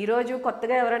ఇప్పుడు ఈరోజు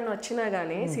కొత్తగా ఎవరైనా వచ్చినా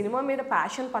కానీ సినిమా మీద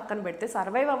ప్యాషన్ పక్కన పెడితే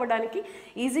సర్వైవ్ అవ్వడానికి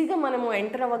ఈజీగా మనము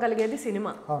ఎంటర్ అవ్వగలిగేది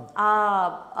సినిమా. ఆ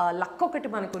లక్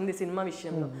ఒకటి మనకు ఉంది సినిమా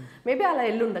విషయంలో. మేబీ అలా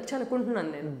వెళ్ళి ఉండొచ్చు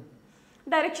అనుకుంటున్నాను నేను.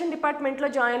 డైరెక్షన్ డిపార్ట్మెంట్లో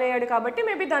జాయిన్ అయ్యాడు కాబట్టి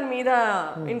మేబీ దాని మీద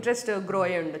ఇంట్రెస్ట్ గ్రో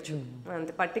అయ్యి ఉండొచ్చు,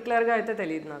 అంతే. పర్టికులర్గా అయితే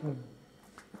తెలియదు నాకు.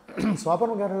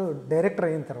 శోభన్ గారు డైరెక్టర్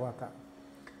అయిన తర్వాత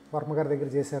వర్మ గారి దగ్గర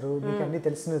చేశారు, మీకు అన్నీ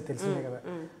తెలిసిందే కదా.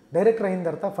 డైరెక్టర్ అయిన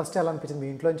తర్వాత ఫస్ట్ ఎలా అనిపించింది? మీ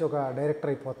ఇంట్లోంచి ఒక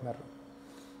డైరెక్టర్ అయిపోతున్నారు.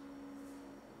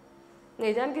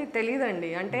 నిజానికి తెలియదండి,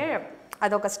 అంటే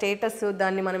అదొక స్టేటస్,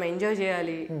 దాన్ని మనం ఎంజాయ్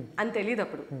చేయాలి అని తెలియదు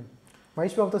అప్పుడు.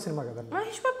 మహేష్ బాబుతో సినిమా కదా?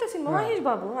 మహేష్ బాబుతో సినిమా, మహేష్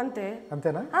బాబు అంతే.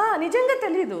 అంతేనా? నిజంగా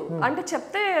తెలీదు, అంటే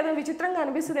చెప్తే ఏదో విచిత్రంగా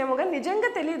అనిపిస్తుందేమో కానీ నిజంగా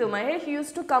తెలీదు. Mahesh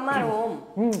use to come our home,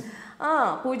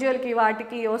 పూజలకి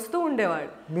వాటికి వస్తూ ఉండేవాడు.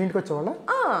 మీ ఇంటికి వచ్చేవాళ్ళ?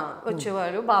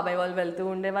 వచ్చేవారు, బాబాయ్ వాళ్ళు వెళ్తూ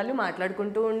ఉండేవాళ్ళు,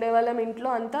 మాట్లాడుకుంటూ ఉండేవాళ్ళం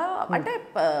ఇంట్లో అంతా. అంటే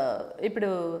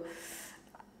ఇప్పుడు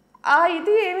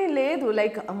ఇది ఏమీ లేదు,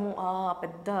 లైక్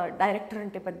పెద్ద డైరెక్టర్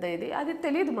అంటే పెద్ద ఇది అది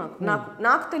తెలియదు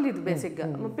నాకు తెలియదు. బేసిక్గా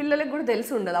పిల్లలకి కూడా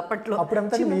తెలిసి ఉండదు అప్పట్లో.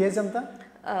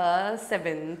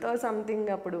 7th సంథింగ్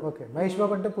అప్పుడు. మహేష్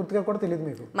బాబు అంటే పూర్తిగా కూడా తెలియదు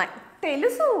మీకు?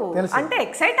 తెలుసు, అంటే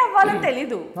ఎక్సైట్ అవ్వాలని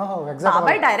తెలీదు.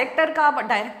 బాబాయ్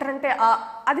డైరెక్టర్ అంటే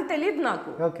అది తెలియదు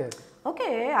నాకు. ఓకే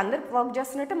అందరు వర్క్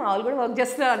చేస్తున్నట్టే మా వాళ్ళు కూడా వర్క్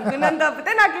చేస్తున్నారు అనుకున్నాను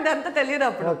తప్పితే నాకు ఇదంతా తెలియదు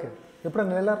అప్పుడు. ఎప్పుడు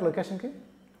వెళ్ళారు లొకేషన్కి?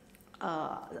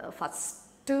 ఫస్ట్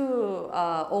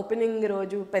ఓపెనింగ్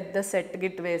రోజు పెద్ద సెట్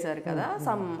గిట్ వేశారు కదా,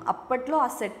 అప్పట్లో ఆ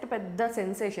సెట్ పెద్ద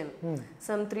sensation.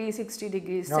 360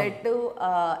 degrees set,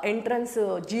 entrance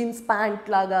jeans pant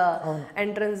లాగా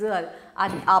ఎంట్రన్స్,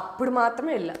 అది అప్పుడు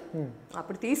మాత్రమే వెళ్ళా.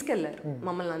 అప్పుడు తీసుకెళ్లారు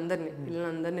మమ్మల్ని అందరినీ,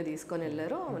 పిల్లలందరినీ తీసుకొని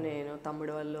వెళ్ళారు. నేను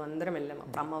తమ్ముడు వాళ్ళు అందరం వెళ్ళాము,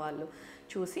 అప్పుడు అమ్మ వాళ్ళు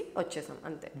చూసి వచ్చేసాం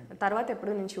అంతే. తర్వాత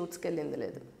ఎప్పుడు నేను షూట్స్కి వెళ్ళింది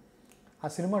లేదు. ఆ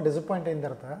సినిమా డిసప్పాయింట్ అయిన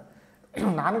తర్వాత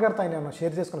నాన్నగారితో ఆయన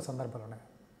షేర్ చేసుకునే సందర్భాలు ఉన్నాయి.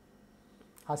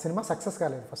 ఆ సినిమా సక్సెస్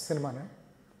కాలేదు, ఫస్ట్ సినిమానే,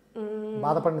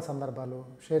 బాధపడిన సందర్భాలు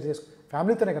షేర్ చేసుకో.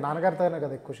 ఫ్యామిలీతోనే కదా, నాన్నగారితోనే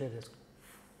కదా ఎక్కువ షేర్ చేసుకో.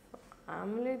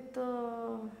 ఫ్యామిలీతో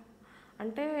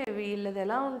అంటే వీళ్ళది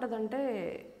ఎలా ఉంటుందంటే,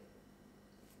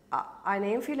 ఆయన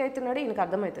ఏం ఫీల్ అవుతున్నాడో ఈయనకు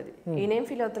అర్థమవుతుంది, ఈయన ఏం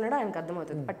ఫీల్ అవుతున్నాడో ఆయనకు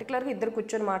అర్థమవుతుంది. పర్టికులర్గా ఇద్దరు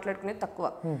కూర్చొని మాట్లాడుకునేది తక్కువ.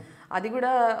 అది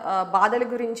కూడా బాధల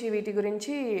గురించి వీటి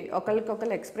గురించి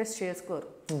ఒకరికొకరు ఎక్స్ప్రెస్ చేసుకోరు.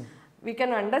 వీ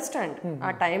కెన్ అండర్స్టాండ్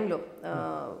ఆ టైంలో.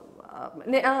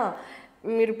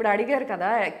 మీరు ఇప్పుడు అడిగారు కదా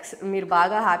మీరు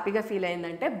బాగా హ్యాపీగా ఫీల్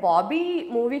అయిందంటే, బాబీ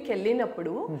మూవీకి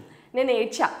వెళ్ళినప్పుడు నేను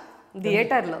ఏడ్చా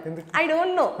థియేటర్లో. ఐ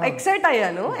డోంట్ నో, ఎక్సైట్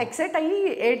అయ్యి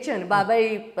ఏడ్చాను. బాబాయ్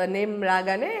నేమ్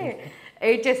రాగానే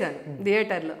ఏడ్చేసాను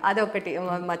థియేటర్లో. అదొకటి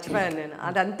మర్చిపోయాను నేను,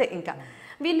 అదంతే. ఇంకా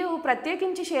వీళ్ళు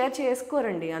ప్రత్యేకించి షేర్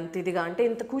చేసుకోరండి అంత ఇదిగా, అంటే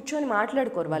ఇంత కూర్చొని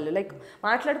మాట్లాడుకోరు వాళ్ళు. లైక్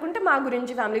మాట్లాడుకుంటే మా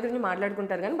గురించి ఫ్యామిలీ గురించి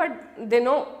మాట్లాడుకుంటారు కానీ, బట్ దే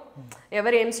నో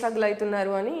ఎవరు ఏం స్ట్రగుల్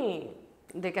అవుతున్నారు అని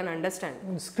దే కెన్ అండర్స్టాండ్.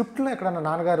 స్క్రిప్ట్లో ఎక్కడన్నా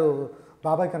నాన్నగారు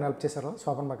బాబాయ్కి హెల్ప్ చేశారు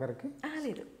శోభన్ గారికి?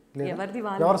 లేదు, ఎవరిది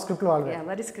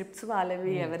ఎవరి స్క్రిప్ట్స్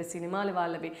వాళ్ళవి, ఎవరి సినిమాలు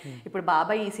వాళ్ళవి. ఇప్పుడు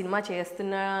బాబాయ్ ఈ సినిమా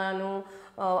చేస్తున్నాను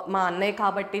మా అన్నయ్య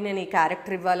కాబట్టి నేను ఈ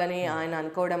క్యారెక్టర్ ఇవ్వాలని ఆయన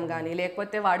అనుకోవడం కానీ,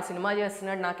 లేకపోతే వాడు సినిమా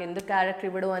చేస్తున్నాడు నాకు ఎందుకు క్యారెక్టర్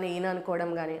ఇవ్వడు అని ఈయన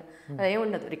అనుకోవడం కానీ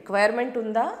అదేముండదు. రిక్వైర్మెంట్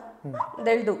ఉందా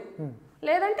దెల్ డూ,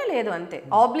 లేదంటే లేదు, అంతే.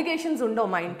 ఆబ్లిగేషన్స్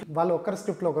ఉండవు మా ఇంట్లో. వాళ్ళు ఒక్కరి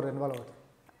స్క్రిప్ట్లో ఒకరు ఇన్వాల్వ్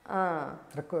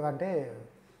అవుతారు అంటే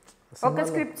ఒక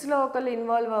స్క్రిప్ట్స్లో ఒకళ్ళు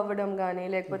ఇన్వాల్వ్ అవ్వడం కానీ,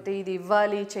 లేకపోతే ఇది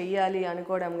ఇవ్వాలి చెయ్యాలి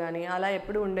అనుకోవడం కానీ అలా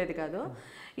ఎప్పుడు ఉండేది కాదు.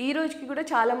 ఈ రోజుకి కూడా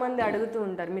చాలామంది అడుగుతూ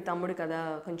ఉంటారు, మీ తమ్ముడు కదా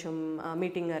కొంచెం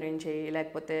మీటింగ్ అరేంజ్ చేయి,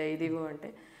 లేకపోతే ఇది అంటే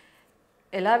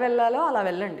ఎలా వెళ్ళాలో అలా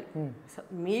వెళ్ళండి.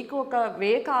 మీకు ఒక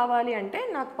వే కావాలి అంటే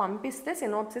నాకు పంపిస్తే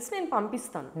సినాప్సిస్ నేను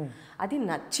పంపిస్తాను, అది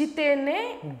నచ్చితేనే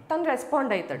తను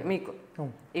రెస్పాండ్ అవుతాడు. మీకు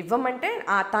ఇవ్వమంటే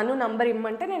తను నంబర్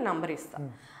ఇవ్వమంటే నేను నంబర్ ఇస్తాను,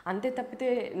 అంతే. తప్పితే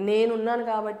నేనున్నాను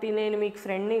కాబట్టి నేను మీకు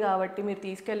ఫ్రెండ్ని కాబట్టి మీరు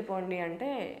తీసుకెళ్ళిపోండి అంటే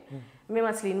మేము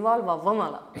అసలు ఇన్వాల్వ్ అవ్వం.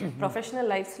 అలా ప్రొఫెషనల్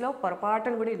లైఫ్స్లో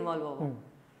పొరపాటును కూడా ఇన్వాల్వ్ అవ్వం.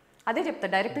 అదే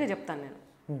డైరెక్ట్గా చెప్తాను నేను,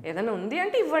 ఏదైనా ఉంది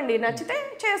అంటే ఇవ్వండి, నచ్చితే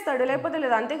చేస్తాడు, లేకపోతే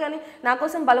లేదు, అంతేగాని నా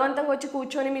కోసం బలవంతంగా వచ్చి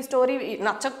కూర్చొని మీ స్టోరీ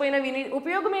నచ్చకపోయినా విని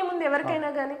ఉపయోగం ఏముంది ఎవరికైనా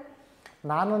కానీ.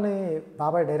 నాన్నని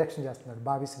బాబాయ్ డైరెక్షన్ చేస్తున్నాడు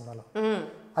బాబీ సినిమాలో,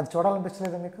 అది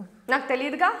చూడాలనిపించలేదా మీకు? నాకు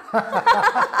తెలియదుగా,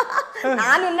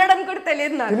 నాన్న ఉన్నాడని కూడా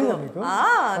తెలియదు నాకు.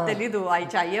 తెలీదు,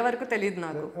 అయ్యే వరకు తెలియదు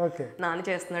నాకు నాన్న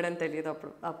చేస్తున్నాడని తెలియదు.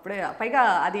 అప్పుడే పైగా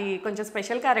అది కొంచెం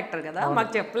స్పెషల్ క్యారెక్టర్ కదా,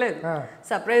 మాకు చెప్పలేదు,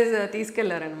 సర్ప్రైజ్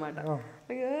తీసుకెళ్లారనమాట.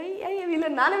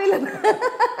 నాన్న వీళ్ళని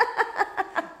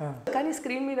కానీ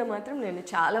స్క్రీన్ మీద మాత్రం నేను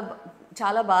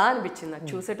చాలా బాగా అనిపించింది నాకు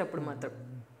చూసేటప్పుడు మాత్రం.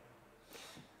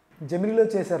 జమినీలో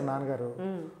చేశారు నాన్నగారు,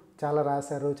 చాలా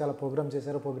రాశారు, చాలా ప్రోగ్రామ్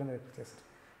చేశారు, ప్రోగ్రామ్ డైరెక్ట్ చేశారు.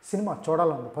 సినిమా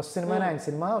చూడాలనుంది, ఫస్ట్ సినిమానే ఆయన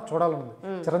సినిమా చూడాలనుంది,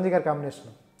 చిరంజీవి గారి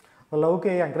కాంబినేషన్. లవ్కి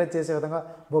ఎంకరేజ్ చేసే విధంగా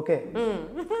బొకే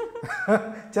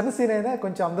చిన్న సీన్ అయినా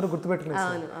కొంచెం అందరూ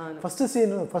గుర్తుపెట్టుకునేది.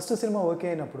 ఫస్ట్ సినిమా ఓకే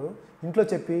అయినప్పుడు ఇంట్లో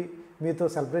చెప్పి మీతో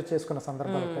సెలబ్రేట్ చేసుకున్న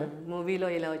సందర్భాలు మూవీలో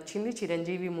ఇలా వచ్చింది.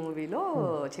 చిరంజీవి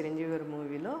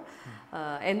మూవీలో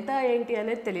ఎంత ఏంటి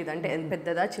అనేది తెలియదు, అంటే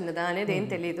పెద్దదా చిన్నదా అనేది ఏం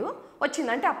తెలీదు.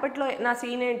 వచ్చింది అంటే అప్పట్లో నా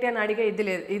సీన్ ఏంటి అని అడిగే ఇది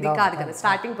లేదు, ఇది కాదు కదా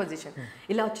స్టార్టింగ్ పొజిషన్.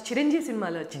 ఇలా వచ్చి చిరంజీవి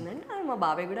సినిమాలో వచ్చిందంటే మా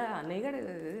బాబాయ్ కూడా అన్నయ్య కూడా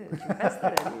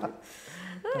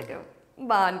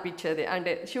బాగా అనిపించేది.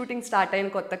 అంటే షూటింగ్ స్టార్ట్ అయిన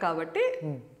కొత్త కాబట్టి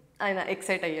ఆయన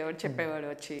ఎక్సైట్ అయ్యేవాడు, చెప్పేవాడు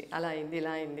వచ్చి అలా అయింది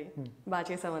ఇలా అయింది బాగా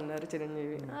చేసామన్నారు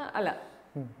చిరంజీవి అలా.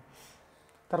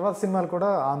 తర్వాత సినిమాలు కూడా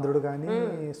ఆంధ్రుడు కానీ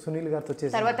సునీల్ గారితో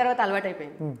వచ్చేసి తర్వాత అలవాటు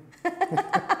అయిపోయింది.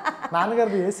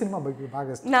 నాన్నగారిది ఏ సినిమా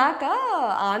బాగా ఇష్టం? నాకా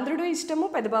ఆంధ్రుడు ఇష్టము,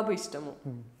 పెద్దబాబు ఇష్టము,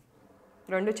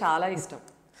 రెండు చాలా ఇష్టం.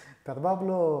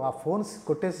 పెద్దబాబులో ఆ ఫోన్స్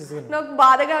కొట్టేసి నాకు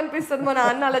బాధగా అనిపిస్తుంది. మా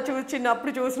నాన్న అలా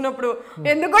చిన్నప్పుడు చూసినప్పుడు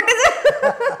ఎందుకు కొట్టేసి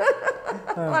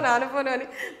మా నాన్న ఫోన్ అని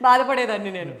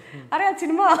బాధపడేదాన్ని నేను. అరే ఆ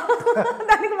సినిమా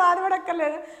దానికి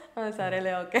బాధపడక్కర్లేదు,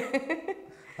 సరేలే ఓకే.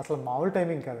 అసలు మామూలు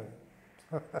టైమింగ్ కాదు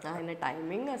ఆయన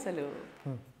టైమింగ్ అసలు.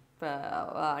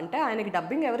 అంటే ఆయనకి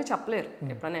డబ్బింగ్ ఎవరు చెప్పలేరు,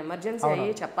 ఎప్పుడైనా ఎమర్జెన్సీ అయ్యి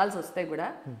చెప్పాల్సి వస్తే కూడా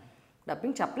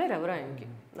డబ్బింగ్ చెప్పలేరు ఎవరు ఆయనకి.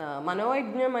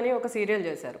 మనోయజ్ఞం అని ఒక సీరియల్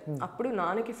చేశారు, అప్పుడు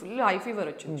నాన్నకి ఫుల్ హై ఫీవర్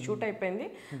వచ్చింది, షూట్ అయిపోయింది,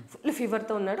 ఫుల్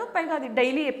ఫీవర్తో ఉన్నాడు. పైగా అది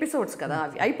డైలీ ఎపిసోడ్స్ కదా,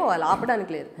 అవి అయిపోవాలి,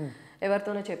 ఆపడానికి లేదు.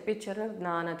 ఎవరితోనో చెప్పించారు,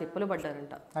 నాన్న తిప్పులు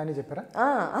పడ్డారంట. ఆయన చెప్పారా?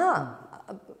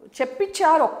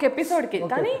 చెప్పించారు ఒక్క ఎపిసోడ్కి,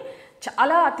 కానీ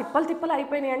చాలా తిప్పలు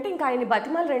అయిపోయినాయి. అంటే ఇంకా ఆయన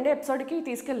బతిమాలు 2 ఎపిసోడ్కి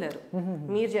తీసుకెళ్లారు.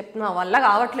 మీరు చెప్పిన వల్ల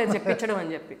కావట్లేదు చెప్పించడం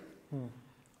అని చెప్పి.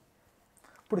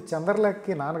 ఇప్పుడు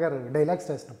చంద్రలేఖకి నాన్నగారు డైలాగ్స్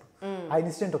రాసినప్పుడు ఆ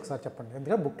ఇన్సిడెంట్ ఒకసారి చెప్పండి.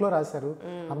 ఎందుకంటే బుక్లో రాశారు,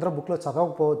 అందరూ బుక్లో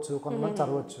చదవకపోవచ్చు, కొంతమంది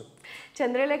చదవచ్చు.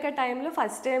 చంద్రలేఖ టైంలో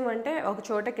ఫస్ట్ టైం అంటే ఒక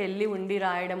చోటకి వెళ్ళి ఉండి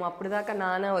రాయడం, అప్పుడు దాకా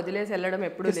నాన్న వదిలేసి వెళ్ళడం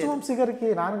ఎప్పుడు లేదు. కృష్ణవంశీ గారికి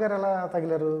నాన్నగారు ఎలా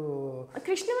తగిలారు?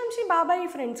 కృష్ణవంశీ బాబాయ్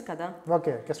ఫ్రెండ్స్ కదా.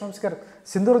 ఓకే, కృష్ణవంశీ గారు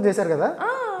సింధూరం చేశారు కదా.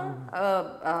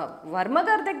 వర్మ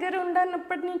గారి దగ్గర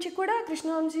ఉండనప్పటి నుంచి కూడా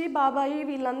కృష్ణవంశీ బాబాయి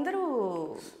వీళ్ళందరూ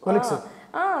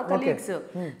కొలీగ్స్.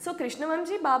 సో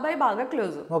కృష్ణవంశీ బాబాయ్ బాగా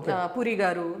క్లోజ్, పురి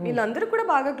గారు వీళ్ళందరూ కూడా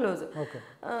బాగా క్లోజ్.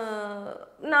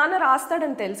 నాన్న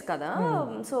రాస్తాడని తెలుసు కదా.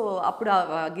 సో అప్పుడు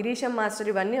గిరీశం మాస్టర్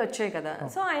ఇవన్నీ వచ్చాయి కదా.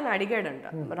 సో ఆయన అడిగాడంట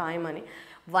రాయమని,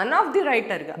 వన్ ఆఫ్ ది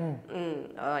రైటర్గా.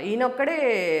 ఈయన ఒక్కడే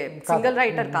సింగిల్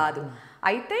రైటర్ కాదు.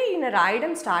 అయితే ఈయన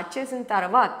రాయడం స్టార్ట్ చేసిన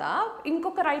తర్వాత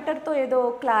ఇంకొక రైటర్తో ఏదో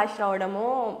క్లాష్ రావడమో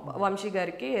వంశీ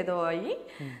గారికి ఏదో అయ్యి,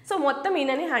 సో మొత్తం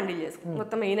ఈయననే హ్యాండిల్ చేసుకుని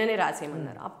మొత్తం ఈయననే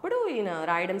రాసేయమన్నారు. అప్పుడు ఈయన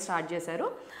రాయడం స్టార్ట్ చేశారు.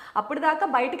 అప్పుడు దాకా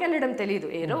బయటికి వెళ్ళడం తెలియదు,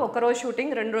 ఏదో ఒక రోజు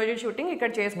షూటింగ్ 2 రోజులు షూటింగ్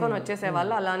ఇక్కడ చేసుకొని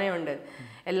వచ్చేసేవాళ్ళు, అలానే ఉండేది.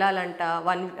 వెళ్ళాలంట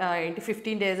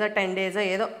 15 days 10 days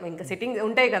ఏదో ఇంకా సిట్టింగ్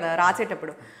ఉంటాయి కదా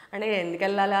రాసేటప్పుడు. అంటే ఎందుకు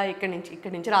వెళ్ళాలా, ఇక్కడి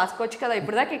నుంచి రాసుకోవచ్చు కదా,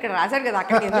 ఇప్పుడు దాకా ఇక్కడ రాశారు కదా,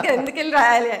 అక్కడికి ఎందుకు వెళ్ళి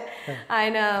రాయాలి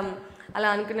ఆయన అలా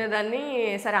అనుకునేదాన్ని.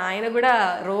 సరే ఆయన కూడా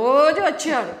రోజు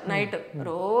వచ్చేవాడు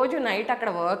రోజు నైట్ అక్కడ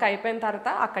వర్క్ అయిపోయిన తర్వాత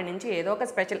అక్కడి నుంచి ఏదో ఒక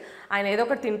స్పెషల్, ఆయన ఏదో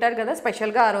ఒకటి తింటారు కదా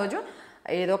స్పెషల్గా, ఆ రోజు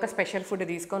ఏదో ఒక స్పెషల్ ఫుడ్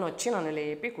తీసుకొని వచ్చి నన్ను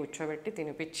లేపి కూర్చోబెట్టి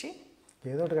తినిపించి,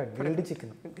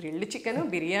 గ్రిల్డ్ చికెన్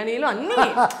బిర్యానీలు అన్నీ.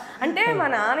 అంటే మా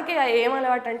నాన్నకి ఏం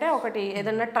అలవాటు అంటే, ఒకటి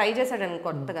ఏదన్నా ట్రై చేశాడని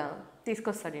కొత్తగా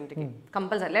తీసుకొస్తాడు ఇంటికి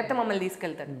కంపల్సరీ, లేకపోతే మమ్మల్ని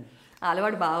తీసుకెళ్తాడు.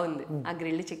 అలవాటు బాగుంది. ఆ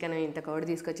గ్రిల్డ్ చికెన్ ఇంత కోడి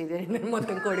తీసుకొచ్చి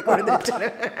మొత్తం కోడి తెచ్చారు,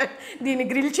 దీన్ని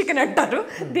గ్రిల్ చికెన్ అంటారు,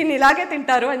 దీన్ని ఇలాగే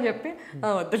తింటారు అని చెప్పి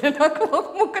వద్దులే నాకు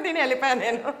ముక్క తిని వెళ్ళిపోయాను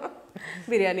నేను.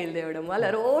 బిర్యానీలు తేవడం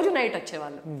అలా రోజు నైట్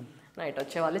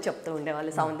వచ్చేవాళ్ళు చెప్తూ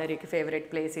ఉండేవాళ్ళు, సౌందర్యకి ఫేవరెట్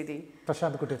ప్లేస్ ఇది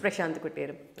ప్రశాంత్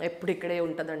కుటీర్, ఎప్పుడు ఇక్కడే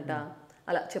ఉంటుందంట,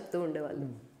 అలా చెప్తూ ఉండేవాళ్ళు.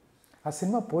 ఆ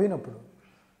సినిమా పోయినప్పుడు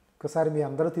ఒకసారి మీ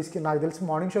అందరూ తీసుకుని, నాకు తెలిసి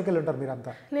మార్నింగ్ షోకి వెళ్ళి ఉంటారు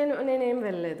మీరంతా. నేనేం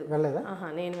వెళ్ళలేదు.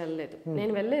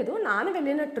 నేను వెళ్ళలేదు. నాన్న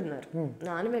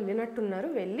వెళ్ళినట్టున్నారు.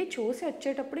 వెళ్ళి చూసి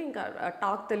వచ్చేటప్పుడు ఇంకా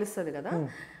టాక్ తెలుస్తుంది కదా,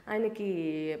 ఆయనకి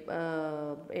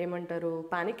ఏమంటారు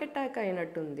పానిక్ అటాక్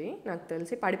అయినట్టుంది నాకు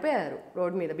తెలిసి, పడిపోయారు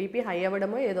రోడ్ మీద, బీపీ హై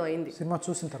అవ్వడమో ఏదో అయింది. సినిమా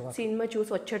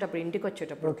చూసి వచ్చేటప్పుడు ఇంటికి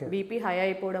వచ్చేటప్పుడు బీపీ హై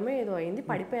అయిపోవడమో ఏదో అయింది,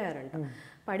 పడిపోయారంట.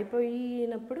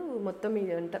 పడిపోయినప్పుడు మొత్తం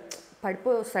ఇదంతా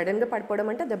సడన్గా పడిపోవడం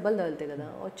అంటే దెబ్బలు తగులుతాయి కదా.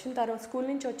 స్కూల్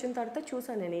నుంచి వచ్చిన తర్వాత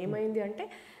చూసాను నేను ఏమైంది అంటే,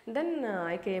 then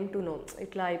I came to know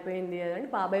ఇట్లా అయిపోయింది అని.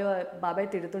 బాబాయ్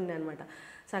తిడుతుండే అనమాట,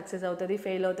 సక్సెస్ అవుతుంది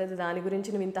ఫెయిల్ అవుతుంది దాని గురించి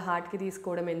నువ్వు ఇంత హార్ట్కి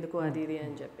తీసుకోవడం ఎందుకు అది ఇది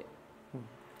అని చెప్పి.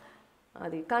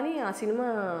 అది కానీ ఆ సినిమా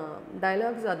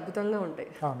డైలాగ్స్ అద్భుతంగా ఉంటాయి.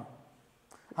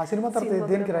 ఆ సినిమా తర్వాత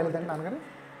దేనికి రాలేదండి నాన్నగారు?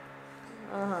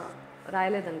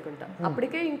 రాయలేదనుకుంటా.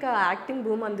 అప్పటికే ఇంకా యాక్టింగ్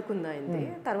భూమి అందుకుంది అయింది.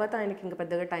 తర్వాత ఆయనకి ఇంకా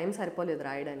పెద్దగా టైం సరిపోలేదు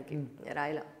రాయడానికి,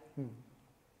 రాయలా.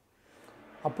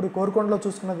 అప్పుడు కోరుకొండలో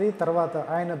చూసుకున్నది తర్వాత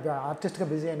ఆయన ఆర్టిస్ట్గా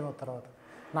బిజీ అయిన తర్వాత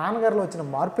నాన్నగారిలో వచ్చిన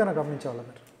మార్పు అని గమనించేవాళ్ళు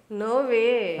మీరు? No way.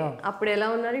 అప్పుడు ఎలా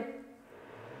ఉన్నారు,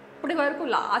 ఇప్పటి వరకు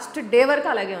లాస్ట్ డే వరకు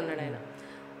అలాగే ఉన్నాడు ఆయన.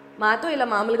 మాతో ఇలా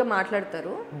మామూలుగా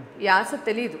మాట్లాడతారు, యాస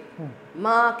తెలీదు,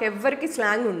 మాకెవ్వరికి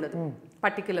స్లాంగ్ ఉండదు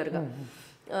పర్టికులర్గా.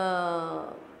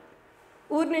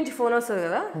 ఊరి నుంచి ఫోన్ వస్తుంది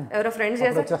కదా, ఎవరో ఫ్రెండ్స్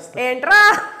చేస్తారు, ఏంట్రా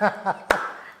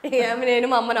ఏమి, నేను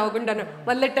మా అమ్మ నవ్వుకుంటాను,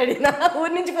 మొదలెట్టాడినా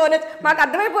ఊరి నుంచి ఫోన్ వచ్చి, మాకు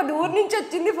అర్థమైపోద్ది ఊరి నుంచి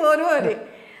వచ్చింది ఫోను అని.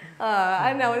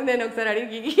 అని అవును, నేను ఒకసారి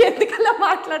అడిగి ఎందుకలా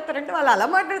మాట్లాడతారంటే వాళ్ళు అలా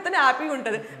మాట్లాడితేనే హ్యాపీగా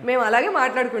ఉంటుంది, మేము అలాగే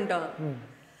మాట్లాడుకుంటాం.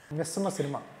 మిస్సమ్మ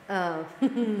సినిమా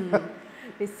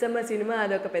మిస్సమ్మ సినిమా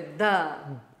అదొక పెద్ద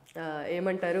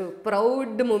ఏమంటారు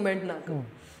ప్రౌడ్ మూమెంట్ నాకు.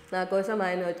 నా కోసం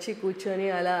ఆయన వచ్చి కూర్చొని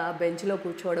అలా బెంచ్లో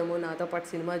కూర్చోవడము, నాతో పాటు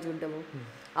సినిమా చూడడము.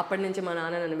 అప్పటి నుంచి మా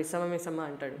నాన్న నన్ను మిస్సమ్మ మిస్సమ్మ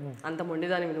అంటాడు, అంత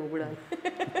మొండిదానివి నువ్వు కూడా.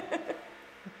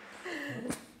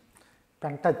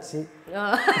 పెంటచ్చి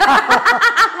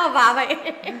మా బాబాయ్,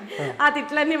 ఆ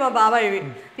తిట్లన్నీ మా బాబాయ్వి.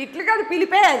 తిట్లు కాదు,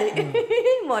 పిలిపే అది.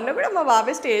 మొన్న కూడా మా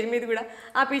బాబాయ్ స్టేజ్ మీద కూడా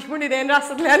ఆ పిచ్చిముండి ఇదేం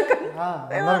రాస్తుంది అనుకున్నా,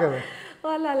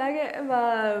 వాళ్ళు అలాగే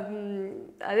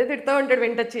అదే తిడుతూ ఉంటాడు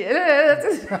వెంటచ్చి.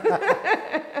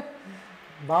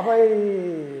 బాబాయ్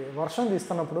వర్షం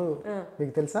తీస్తున్నప్పుడు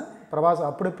మీకు తెలుసా ప్రభాస్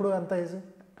అప్పుడెప్పుడు ఎంత ఏజ్?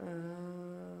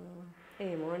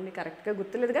 ఏమో అండి, కరెక్ట్గా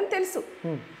గుర్తులేదు కానీ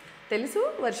తెలుసు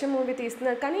వర్షం మూవీ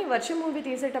తీస్తున్నారు. కానీ వర్షం మూవీ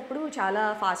తీసేటప్పుడు చాలా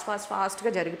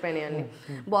ఫాస్ట్గా జరిగిపోయినాయి అన్ని.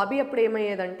 బాబీ అప్పుడు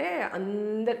ఏమయ్యేదంటే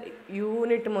అందరు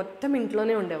యూనిట్ మొత్తం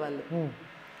ఇంట్లోనే ఉండేవాళ్ళు,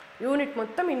 యూనిట్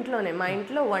మొత్తం ఇంట్లోనే. మా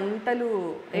ఇంట్లో వంటలు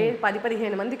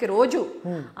 10-15 మందికి రోజు.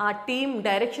 ఆ టీమ్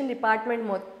డైరెక్షన్ డిపార్ట్మెంట్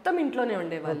మొత్తం ఇంట్లోనే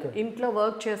ఉండేవాళ్ళు, ఇంట్లో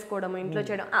వర్క్ చేసుకోవడం, ఇంట్లో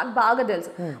చేయడం, అది బాగా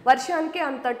తెలుసు. వర్షానికి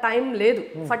అంత టైం లేదు,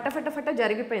 ఫట్ట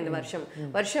జరిగిపోయింది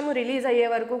వర్షం రిలీజ్ అయ్యే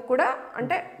వరకు కూడా.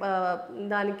 అంటే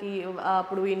దానికి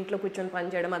అప్పుడు ఇంట్లో కూర్చొని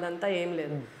పని చేయడం అదంతా ఏం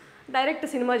లేదు, డైరెక్ట్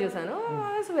సినిమా చూసాను.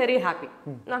 వెరీ హ్యాపీ,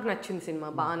 నాకు నచ్చింది సినిమా,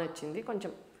 బాగా నచ్చింది,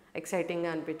 కొంచెం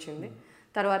ఎక్సైటింగ్గా అనిపించింది.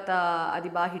 తర్వాత అది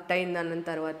బాగా హిట్ అయింది అన్న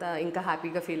తర్వాత ఇంకా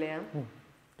హ్యాపీగా ఫీల్ అయ్యాం.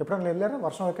 ఎప్పుడైనా వెళ్ళారా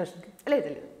వర్షం వెకేషన్కి? లేదు,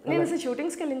 నేను అసలు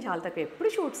షూటింగ్స్కి వెళ్ళింది చాలా తక్కువ, ఎప్పుడు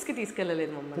షూట్స్కి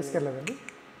తీసుకెళ్ళలేదు మమ్మల్ని. తీసుకెళ్ళలేదండి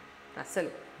అసలు.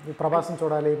 ప్రభాస్ని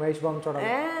చూడాలి, మహేష్బాబుని చూడాలి,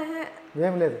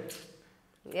 ఏం లేదు,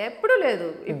 ఎప్పుడూ లేదు,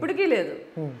 ఇప్పటికీ లేదు.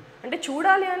 అంటే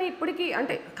చూడాలి అని ఇప్పటికీ,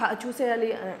 అంటే చూసేయాలి.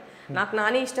 నాకు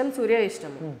నాని ఇష్టం, సూర్య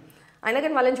ఇష్టం, అయినా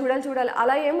కానీ వాళ్ళని చూడాలి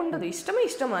అలా ఏముండదు,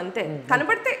 ఇష్టం అంతే.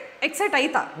 కనపడితే ఎక్సైట్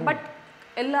అవుతా, బట్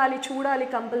వెళ్ళాలి, చూడాలి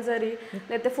కంపల్సరీ,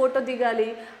 లేకపోతే ఫోటో దిగాలి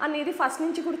అనేది ఫస్ట్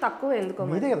నుంచి కూడా తక్కువ. ఎందుకో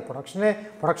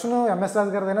ప్రొడక్షన్ ఎంఎస్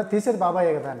రాజు గారిదైనా తీసేది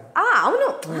బాబాయే కదా. అవును,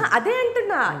 అదే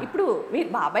అంటున్నా. ఇప్పుడు మీరు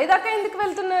బాబాయ్ దాకా ఎందుకు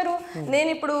వెళ్తున్నారు? నేను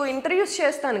ఇప్పుడు ఇంటర్వ్యూస్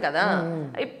చేస్తాను కదా,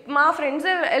 మా ఫ్రెండ్స్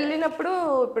వెళ్ళినప్పుడు,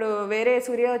 ఇప్పుడు వేరే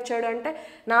సూర్య వచ్చాడు అంటే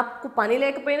నాకు పని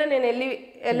లేకపోయినా నేను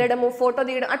వెళ్ళడము, ఫోటో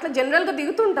దిగడం, అట్లా జనరల్గా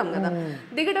దిగుతుంటాం కదా.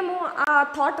 దిగడము ఆ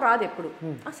థాట్ రాదు ఎప్పుడు.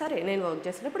 సరే నేను వర్క్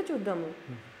చేసినప్పుడు చూద్దాము,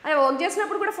 అది వర్క్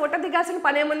చేసినప్పుడు కూడా ఫోటో దిగాల్సిన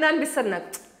పని ఏముందా అనిపిస్తుంది నాకు.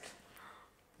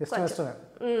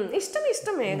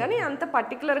 ఇష్టమే కానీ అంత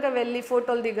పర్టికులర్గా వెళ్ళి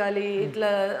ఫోటోలు దిగాలి ఇట్లా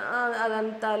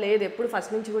అదంతా లేదు, ఎప్పుడు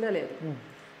ఫస్ట్ నుంచి కూడా లేదు,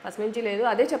 ఫస్ట్ నుంచి లేదు.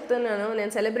 అదే చెప్తున్నాను,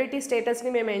 నేను సెలబ్రిటీ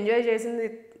స్టేటస్ని మేము ఎంజాయ్ చేసింది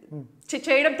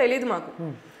చేయడం తెలియదు మాకు,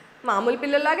 మామూలు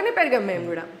పిల్లల్లాగానే పెరిగాం మేము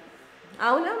కూడా.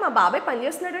 అవునా, మా బాబాయ్ పని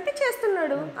చేస్తున్నాడు అంటే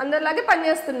చేస్తున్నాడు, అందరిలాగే పని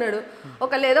చేస్తున్నాడు.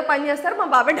 ఒకళ్ళు ఏదో పని చేస్తారు, మా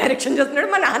బాబాయ్ డైరెక్షన్ చేస్తున్నాడు,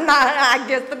 మా నాన్న యాక్ట్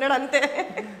చేస్తున్నాడు, అంతే.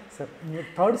 సార్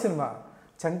థర్డ్ సినిమా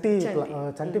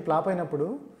చంటి ఫ్లాప్ అయినప్పుడు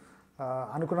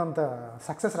అనుకున్నంత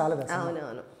సక్సెస్ రాలేదు.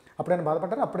 అవునవును. అప్పుడైనా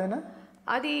బాధపడ్డారు? అప్పుడైనా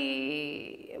అది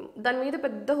దాని మీద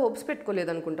పెద్ద హోప్స్ పెట్టుకోలేదు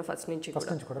అనుకుంటా ఫస్ట్ నుంచి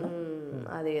కూడా.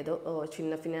 అదేదో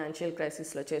చిన్న ఫినాన్షియల్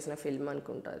క్రైసిస్లో చేసిన ఫిల్మ్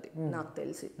అనుకుంటా అది,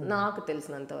 నాకు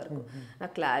తెలిసినంత వరకు.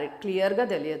 నాకు క్లియర్గా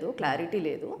తెలియదు, క్లారిటీ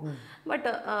లేదు, బట్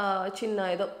చిన్న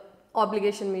ఏదో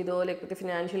ఆబ్లిగేషన్ మీదో లేకపోతే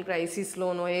ఫినాన్షియల్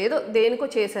క్రైసిస్లోనో ఏదో దేనికో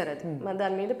చేశారు అది.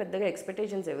 దాని మీద పెద్దగా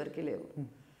ఎక్స్పెక్టేషన్స్ ఎవరికి లేవు.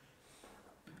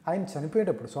 ఆయన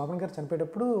చనిపోయేటప్పుడు, శోభన్ గారు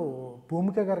చనిపోయేటప్పుడు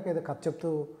భూమిక గారికి ఏదో కథ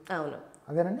చెప్తూ, అవును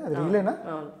అదేనండి, అది రియలేనా?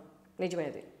 అవును, నిజమే.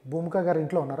 అది భూమిక గారు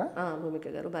ఇంట్లో ఉన్నారా? భూమిక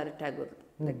గారు భారత్ ఠాగూర్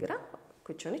దగ్గర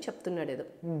కూర్చొని చెప్తున్నాడు ఏదో,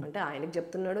 అంటే ఆయనకి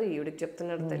చెప్తున్నాడు, ఈవిడికి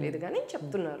చెప్తున్నాడు తెలియదు కానీ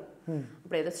చెప్తున్నారు.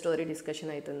 అప్పుడు ఏదో స్టోరీ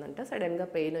డిస్కషన్ అవుతుందంట, సడన్గా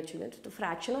పెయిన్ వచ్చిందంట,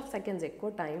 ఫ్రాక్షన్ ఆఫ్ సెకండ్స్, ఎక్కువ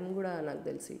టైం కూడా నాకు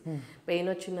తెలిసి. పెయిన్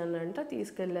వచ్చిందనంట,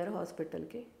 తీసుకెళ్లారు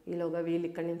హాస్పిటల్కి, ఈలోగా వీళ్ళు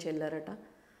ఇక్కడి నుంచి వెళ్ళారట,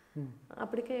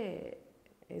 అప్పటికే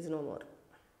ఈజ్ నో మోర్.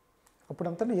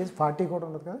 అప్పుడంతా ఏజ్ 40 కూడా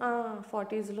ఉండదు కదా?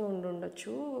 40sలో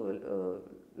ఉండొచ్చు,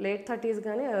 లేట్ 30s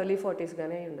కానీ ఎర్లీ 40s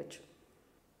కానీ ఉండొచ్చు.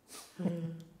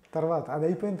 తర్వాత అది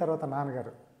అయిపోయిన తర్వాత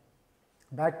నాన్నగారు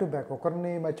బ్యాక్ టు బ్యాక్,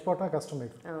 ఒకరిని మర్చిపోవటమే కష్టం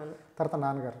మీకు. తర్వాత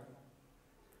నాన్నగారు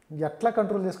ఎట్లా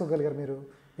కంట్రోల్ చేసుకోగలిగారు మీరు?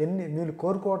 మీరు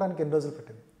కోరుకోవడానికి ఎన్ని రోజులు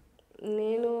పట్టింది?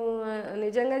 నేను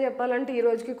నిజంగా చెప్పాలంటే ఈ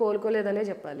రోజుకి కోలుకోలేదనే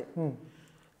చెప్పాలి.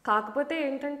 కాకపోతే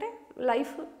ఏంటంటే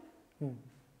లైఫ్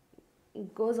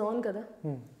గోస్ ఆన్ కదా.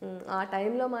 ఆ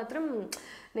టైంలో మాత్రం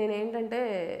నేనేంటంటే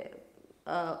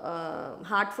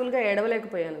హార్ట్ఫుల్గా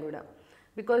ఏడవలేకపోయాను కూడా,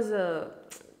 బికాజ్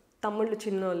తమ్ముళ్ళు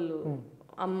చిన్నోళ్ళు,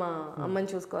 అమ్మని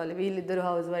చూసుకోవాలి, వీళ్ళిద్దరు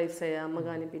హౌస్ వైఫ్స్ అయ్యా, అమ్మ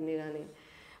కానీ పిన్ని కానీ.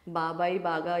 బాబాయ్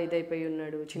బాగా ఇదైపోయి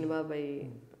ఉన్నాడు, చిన్న బాబాయ్.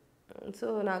 సో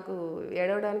నాకు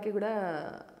ఏడవడానికి కూడా,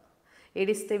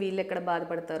 ఏడిస్తే వీళ్ళు ఎక్కడ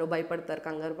బాధపడతారు, భయపడతారు,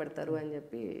 కంగారు పడతారు అని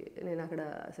చెప్పి నేను అక్కడ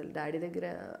అసలు డాడీ దగ్గర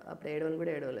అప్పుడు ఏడవని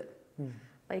కూడా ఏడవలేదు.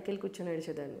 పైకి వెళ్ళి కూర్చొని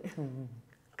ఏడిచేదాన్ని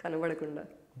కనబడకుండా.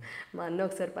 మా అన్న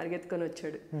ఒకసారి పరిగెత్తుకొని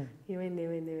వచ్చాడు, ఏమైంది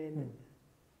ఏమైంది ఏమైంది.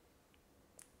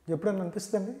 ఎప్పుడైనా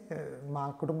అనిపిస్తుంది మా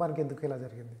కుటుంబానికి ఎందుకు ఇలా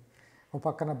జరిగింది, ఒక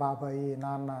పక్కన బాబాయి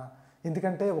నాన్న,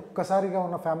 ఎందుకంటే ఒక్కసారిగా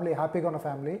ఉన్న ఫ్యామిలీ, హ్యాపీగా ఉన్న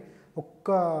ఫ్యామిలీ ఒక్క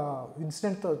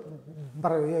ఇన్సిడెంట్తో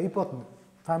అయిపోతుంది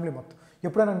ఫ్యామిలీ మొత్తం.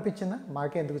 ఎప్పుడైనా అనిపించిందా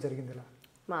మాకే ఎందుకు జరిగింది ఇలా?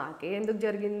 మాకే ఎందుకు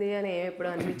జరిగింది అని ఏం ఎప్పుడు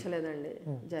అనిపించలేదండి,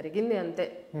 జరిగింది అంతే.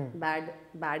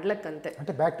 బ్యాడ్ లక్ అంతే.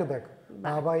 అంటే బ్యాక్ టు బ్యాక్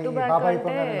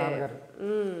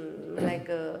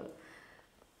లైక్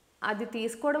అది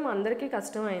తీసుకోవడం అందరికీ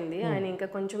కష్టమైంది. ఆయన ఇంకా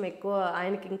కొంచెం ఎక్కువ,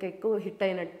 ఆయనకి ఇంకా ఎక్కువ హిట్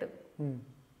అయినట్టు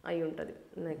అయి ఉంటుంది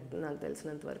నాకు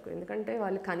తెలిసినంత వరకు. ఎందుకంటే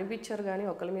వాళ్ళు కనిపించారు కానీ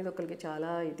ఒకరి మీద ఒకరికి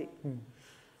చాలా ఇది,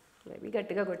 మేబీ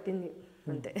గట్టిగా కొట్టింది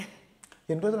అంతే.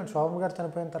 ఎన్ని రోజులు శోభన్ గారు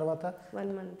చనిపోయిన తర్వాత? 1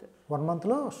 month. 1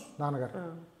 monthలో నాన్నగారు.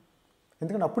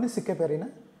 ఎందుకంటే అప్పుడు సిక్ అయిపోయారు.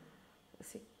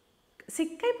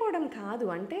 సిక్ అయిపోవడం కాదు,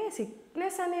 అంటే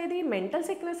సిక్నెస్ అనేది, మెంటల్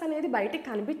సిక్నెస్ అనేది బయటికి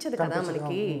కనిపించదు కదా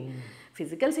మనకి.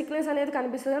 ఫిజికల్ సిక్నెస్ అనేది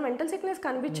కనిపిస్తుంది, మెంటల్ సిక్నెస్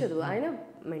కనిపించదు. ఆయన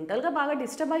మెంటల్గా బాగా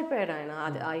డిస్టర్బ్ అయిపోయారు. ఆయన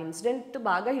ఆ ఇన్సిడెంట్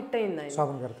బాగా హిట్ అయింది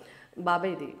ఆయన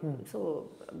బాబాయ్ది. సో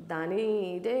దాని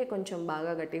ఇదే కొంచెం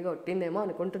బాగా గట్టిగా కొట్టిందేమో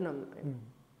అనుకుంటున్నాం,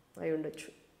 అయి ఉండొచ్చు.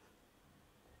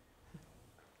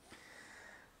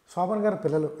 శోభన్ గారు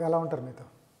పిల్లలు ఎలా ఉంటారు మీతో?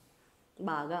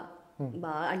 బాగా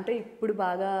అంటే ఇప్పుడు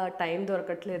బాగా టైం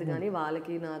దొరకట్లేదు కానీ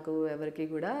వాళ్ళకి నాకు ఎవరికి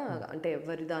కూడా, అంటే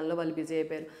ఎవరి దానిలో వాళ్ళు బిజీ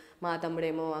అయిపోయారు. మా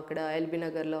తమ్ముడేమో అక్కడ ఎల్బీ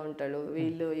నగర్లో ఉంటాడు,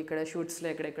 వీళ్ళు ఇక్కడ షూట్స్లో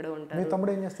ఎక్కడెక్కడో ఉంటారు.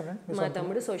 మా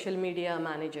తమ్ముడు సోషల్ మీడియా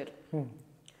మేనేజర్,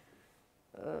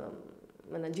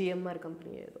 మన జిఎంఆర్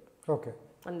కంపెనీ ఏదో,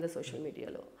 అందులో సోషల్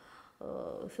మీడియాలో.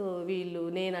 సో వీళ్ళు,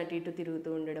 నేను అటు ఇటు తిరుగుతూ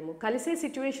ఉండడము, కలిసే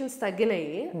సిచ్యువేషన్స్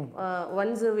తగ్గినాయి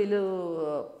వన్స్ వీళ్ళు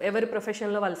ఎవరి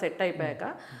ప్రొఫెషన్లో వాళ్ళు సెట్ అయిపోయాక.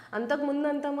 అంతకు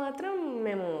ముందంతా మాత్రం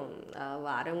మేము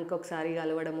వారంకి ఒకసారి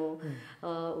కలవడము,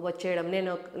 వచ్చేయడం.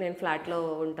 నేను ఫ్లాట్లో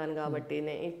ఉంటాను కాబట్టి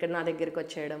ఇక్కడ నా దగ్గరికి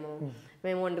వచ్చేయడము,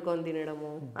 మేము వండుకొని తినడము,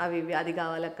 అది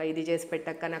కావాలక్క, ఇది చేసి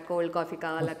పెట్టక్క, నాకు కోల్డ్ కాఫీ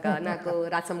కావాలక్క, నాకు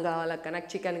రసం కావాలక్క, నాకు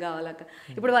చికెన్ కావాలక్క.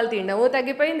 ఇప్పుడు వాళ్ళు తినడము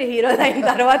తగ్గిపోయింది హీరోలు అయిన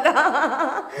తర్వాత,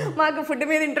 మాకు ఫుడ్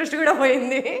మీద ఇంట్రెస్ట్ కూడా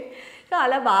పోయింది. సో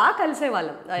అలా బాగా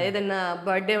కలిసేవాళ్ళం. ఏదన్నా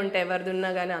బర్త్డే ఉంటే ఎవరిది ఉన్నా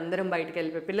కానీ అందరం బయటకు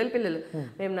వెళ్ళిపోయి, పిల్లలు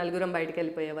మేము 4 బయటకు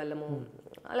వెళ్ళిపోయే వాళ్ళము,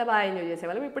 అలా బాగా ఎంజాయ్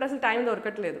చేసేవాళ్ళం. ఇప్పుడు అసలు టైం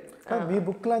దొరకట్లేదు. మీ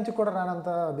బుక్ లాంచ్ కూడా రానంత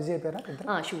బిజీ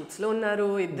అయిపోయారా? షూట్స్లో ఉన్నారు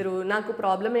ఇద్దరు. నాకు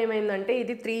ప్రాబ్లం ఏమైందంటే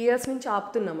ఇది 3 years నుంచి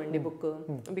ఆపుతున్నామండి బుక్,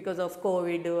 బికాస్ ఆఫ్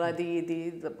కోవిడ్. అది ఇది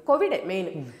కోవిడే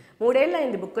మెయిన్. 3 ఏళ్ళు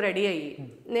అయింది బుక్ రెడీ అయ్యి.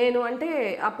 నేను అంటే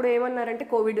అప్పుడు ఏమన్నారంటే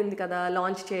కోవిడ్ ఉంది కదా,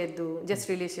 లాంచ్ చేయొద్దు, జస్ట్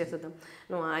రిలీజ్ చేసేద్దాం.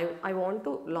 No, I want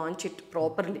to launch it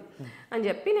properly అని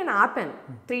చెప్పి నేను ఆపాను.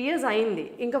 3 years అయింది,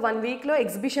 ఇంకా 1 weekలో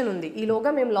ఎగ్జిబిషన్ ఉంది,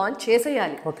 ఈలోగా మేము లాంచ్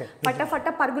చేసేయాలి. ఫట్ట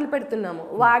పరుగులు పెడుతున్నాము.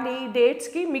 వాడి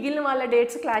డేట్స్కి మిగిలిన వాళ్ళ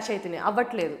డేట్స్ క్లాష్ అవుతున్నాయి,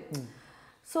 అవ్వట్లేదు.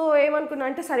 సో ఏమనుకున్నా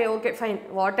అంటే సరే okay fine,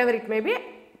 what ever it may be,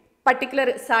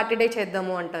 particular Saturday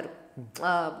చేద్దాము అంటారు,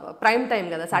 ప్రైమ్ టైం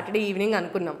కదా, సాటర్డే ఈవినింగ్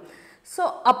అనుకున్నాం. సో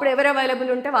అప్పుడు ఎవరు అవైలబుల్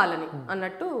ఉంటే వాళ్ళని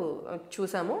అన్నట్టు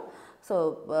చూసాము. సో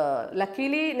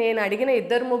లక్కీలీ నేను అడిగిన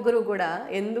 2-3 కూడా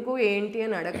ఎందుకు ఏంటి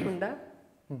అని అడగకుండా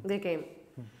దేకేం.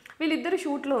 వీళ్ళిద్దరు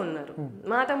షూట్లో ఉన్నారు.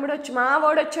 మా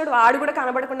వాడు వచ్చాడు, వాడు కూడా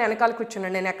కనబడకుండా వెనకాల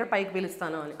కూర్చున్నాడు, నేను ఎక్కడ పైకి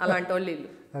పిలుస్తాను అని. అలాంటి వాళ్ళు వీళ్ళు.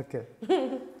 ఓకే.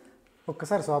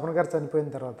 ఒక్కసారి శోభన్ గారు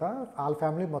చనిపోయిన తర్వాత వాళ్ళ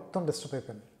ఫ్యామిలీ మొత్తం డిస్టర్బ్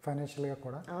అయిపోయింది, ఫైనాన్షియల్గా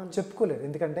కూడా చెప్పుకోలేదు.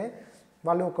 ఎందుకంటే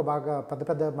వాళ్ళు ఒక బాగా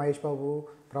పెద్ద మహేష్బాబు,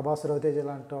 ప్రభాస్, రవితేజ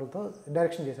లాంటి వాళ్ళతో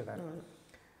డైరెక్షన్ చేశాడు ఆయన.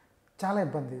 చాలా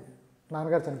ఇబ్బంది.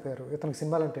 నాన్నగారు చనిపోయారు, ఇతనికి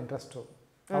సినిమాలంటే ఇంట్రెస్ట్,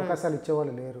 అవకాశాలు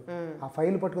ఇచ్చేవాళ్ళు లేరు. ఆ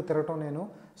ఫైల్ పట్టుకు తిరగటం నేను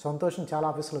సంతోషం చాలా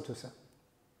ఆఫీసులో చూసాను.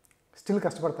 స్టిల్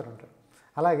కష్టపడతారంటారు.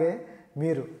 అలాగే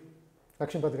మీరు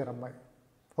లక్ష్మీపతి గారు అమ్మాయి,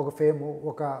 ఒక ఫేము,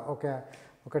 ఒక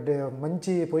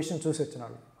మంచి పొజిషన్ చూసి వచ్చిన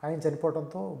వాళ్ళు, ఆయన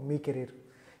చనిపోవడంతో మీ కెరీర్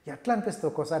ఎట్లా అనిపిస్తుంది?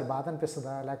 ఒక్కోసారి బాధ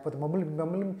అనిపిస్తుందా, లేకపోతే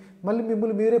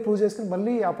మిమ్మల్ని మీరే ప్రూవ్ చేసుకుని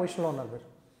మళ్ళీ ఆ పొజిషన్లో ఉన్నారు మీరు?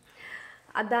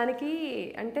 దానికి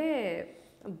అంటే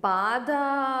బాధ,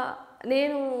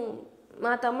 నేను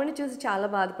మా తమ్ముడిని చూసి చాలా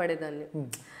బాధపడేదాన్ని.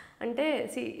 అంటే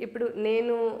ఇప్పుడు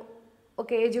నేను ఒక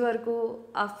ఏజ్ వరకు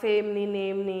ఆ ఫేమ్ని,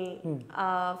 నేమ్ని, ఆ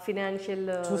ఫినాన్షియల్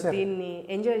దీన్ని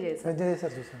ఎంజాయ్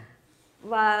చేశాను.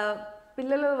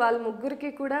 పిల్లలు వాళ్ళ ముగ్గురికి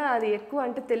కూడా అది ఎక్కువ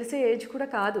అంటే తెలిసే ఏజ్ కూడా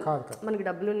కాదు. మనకి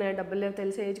డబ్బులు ఉన్నాయి, డబ్బులు లేవు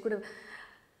తెలిసే ఏజ్ కూడా.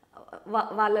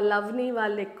 వాళ్ళ లవ్ని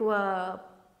వాళ్ళు ఎక్కువ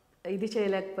ఇది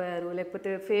చేయలేకపోయారు, లేకపోతే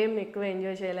ఫేమ్ ఎక్కువ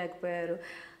ఎంజాయ్ చేయలేకపోయారు.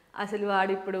 అసలు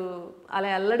వాడు ఇప్పుడు అలా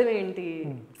వెళ్ళడం ఏంటి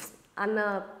అన్న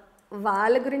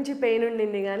వాళ్ళ గురించి పెయిన్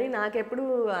ఉండింది కానీ నాకెప్పుడు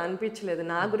అనిపించలేదు.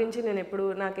 నా గురించి నేను ఎప్పుడు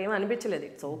నాకేం అనిపించలేదు.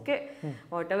 It's okay,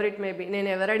 what ever it may be. నేను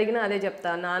ఎవరు అడిగినా అదే చెప్తా.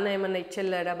 నాన్న ఏమన్నా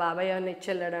ఇచ్చెళ్ళాడా, బాబాయ్ ఏమన్నా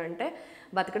ఇచ్చెళ్ళాడా అంటే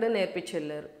బతకడం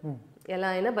నేర్పించెళ్ళారు. ఎలా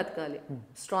అయినా బతకాలి,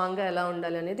 స్ట్రాంగ్గా ఎలా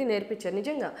ఉండాలి అనేది నేర్పించారు.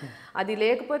 నిజంగా అది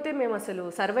లేకపోతే మేము అసలు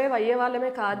సర్వైవ్ అయ్యే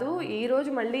వాళ్ళమే కాదు.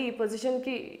 ఈరోజు మళ్ళీ ఈ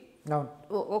పొజిషన్కి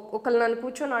ఒకళ్ళు నన్ను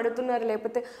కూర్చొని అడుగుతున్నారు,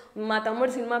 లేకపోతే మా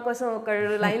తమ్ముడు సినిమా కోసం ఒక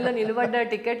లైన్లో నిలబడ్డ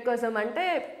టికెట్ కోసం అంటే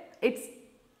ఇట్స్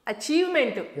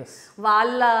అచీవ్మెంట్.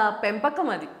 వాళ్ళ పెంపకం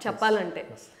అది చెప్పాలంటే.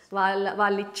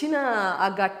 వాళ్ళు ఇచ్చిన ఆ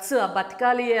గట్స్, ఆ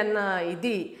బతకాలి అన్న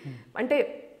ఇది, అంటే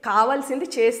కావాల్సింది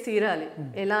చేసి తీరాలి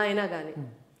ఎలా అయినా కానీ.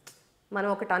 మనం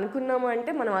ఒకటి అనుకున్నాము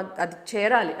అంటే మనం అది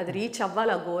చేరాలి, అది రీచ్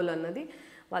అవ్వాలి ఆ గోల్ అన్నది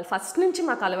వాళ్ళు ఫస్ట్ నుంచి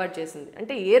మాకు అలవాటు చేసింది.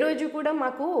 అంటే ఏ రోజు కూడా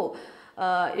మాకు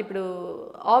ఇప్పుడు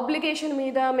ఆబ్లిగేషన్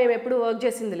మీద మేము ఎప్పుడు వర్క్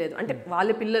చేసింది లేదు. అంటే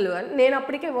వాళ్ళ పిల్లలు, నేను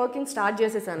అప్పటికే వర్కింగ్ స్టార్ట్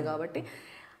చేసేసాను కాబట్టి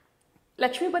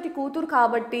లక్ష్మీపతి కూతురు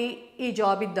కాబట్టి ఈ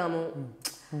జాబ్ ఇద్దాము,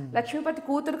 లక్ష్మీపతి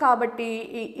కూతురు కాబట్టి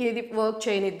ఇది వర్క్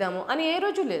చేయనిద్దాము అని ఏ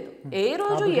రోజు లేదు. ఏ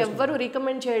రోజు ఎవ్వరు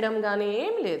రికమెండ్ చేయడం కానీ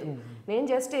ఏం లేదు. నేను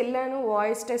జస్ట్ వెళ్ళాను,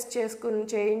 వాయిస్ టెస్ట్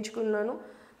చేయించుకున్నాను.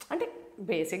 అంటే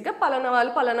బేసిక్గా పలానా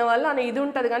వాళ్ళు అని ఇది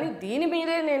ఉంటుంది కానీ దీని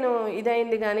మీదే నేను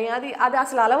ఇదైంది కానీ అది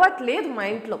అసలు అలవాటు లేదు మా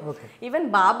ఇంట్లో. ఈవెన్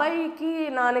బాబాయ్కి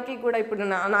నాన్నకి కూడా ఇప్పుడు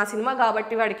నా సినిమా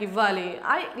కాబట్టి వాడికి ఇవ్వాలి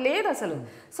లేదు అసలు.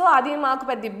 సో అది మాకు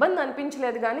పెద్ద ఇబ్బంది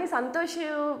అనిపించలేదు. కానీ సంతోష్,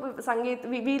 సంగీత్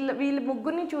వీళ్ళ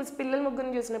ముగ్గురిని పిల్లల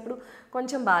ముగ్గురిని చూసినప్పుడు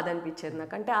కొంచెం బాధ అనిపించేది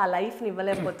నాకు. అంటే ఆ లైఫ్ని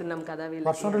ఇవ్వలేకపోతున్నాం కదా.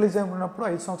 వీళ్ళు రిలీజ్ అయినప్పుడు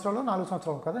 5 సంవత్సరాలు 4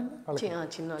 సంవత్సరాలు కదండి,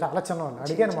 చాలా చిన్నవాళ్ళు.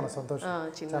 అడిగాను మన సంతోష్,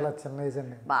 చాలా చిన్న ఏజ్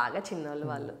అండి, బాగా చిన్నవాళ్ళు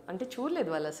వాళ్ళు. అంటే చూడలేదు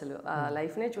వాళ్ళు అసలు ఆ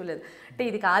లైఫ్నే చూడలేదు. అంటే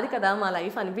ఇది కాదు కదా మా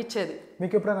లైఫ్ అనిపించేది.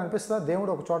 మీకు ఎప్పుడైనా అనిపిస్తుందా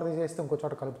దేవుడు ఒక చోట చేస్తే ఇంకో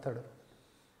చోట కలుపుతాడు?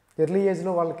 ఎర్లీ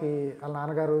ఏజ్లో వాళ్ళకి వాళ్ళ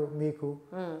నాన్నగారు మీకు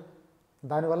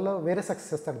దానివల్ల వేరే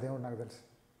సక్సెస్ ఇస్తాడు దేవుడు నాకు తెలిసి.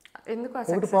 ఎందుకు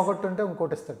ఒకటి పోగొట్టుంటే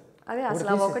ఇంకోటి ఇస్తాడు. అదే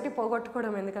అసలు ఒకటి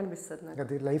పోగొట్టుకోవడం ఎందుకు అనిపిస్తుంది నాకు.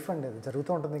 అది లైఫ్ అండి, అది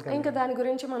జరుగుతూ ఉంటుంది. ఇంకా దాని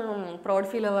గురించి మనం ప్రౌడ్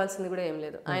ఫీల్ అవ్వాల్సింది కూడా ఏం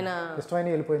లేదు. ఆయన ఇష్టమైన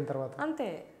వెళ్ళిపోయిన తర్వాత అంతే.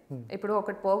 ఇప్పుడు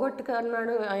ఒకటి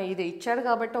పోగొట్టుకున్నాడు, ఇది ఇచ్చాడు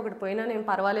కాబట్టి ఒకటి పోయినా నేను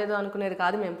పర్వాలేదు అనుకునేది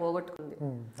కాదు మేము పోగొట్టుకుంది.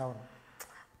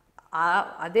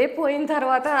 అదే పోయిన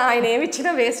తర్వాత ఆయన ఏమి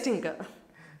ఇచ్చినా వేస్ట్ ఇంకా.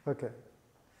 ఓకే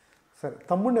సరే,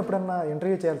 తమ్ముడిని ఎప్పుడన్నా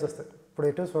ఇంటర్వ్యూ చేయాల్సి వస్తే, ఇప్పుడు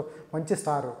ఎటు మంచి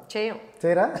స్టార్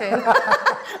చేయరా?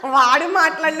 వాడు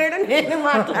మాట్లాడలేడు, నేను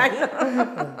మాట్లాడను,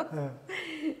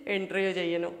 ఇంటర్వ్యూ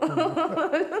చెయ్యను.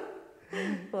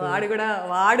 వాడు కూడా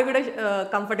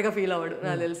కంఫర్ట్గా ఫీల్ అవ్వడు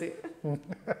నాకు తెలిసి.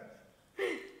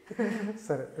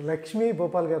 సరే, లక్ష్మీ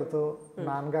భోపాల్ గారితో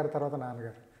నాన్నగారు తర్వాత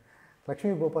నాన్నగారు,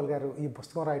 లక్ష్మీ భోపాల్ గారు ఈ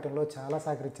పుస్తకం రాయటంలో చాలా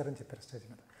సహకరించారని చెప్పారు స్టేజ్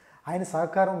మీద. ఆయన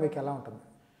సహకారం మీకు ఎలా ఉంటుంది?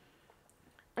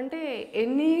 అంటే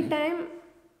any time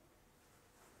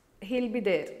he'll be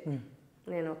there.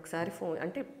 నేను ఒకసారి ఫోన్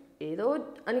అంటే ఏదో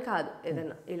అని కాదు,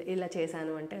 ఏదన్నా ఇలా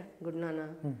చేశాను అంటే గుడ్ నాన్న,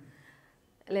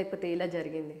 లేకపోతే ఇలా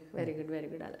జరిగింది వెరీ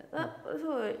గుడ్ అలా. సో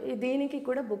దీనికి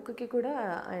కూడా బుక్కి కూడా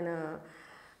ఆయన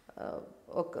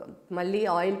ఒక మళ్ళీ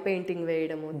ఆయిల్ పెయింటింగ్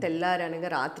వేయడము, తెల్లారి అనగా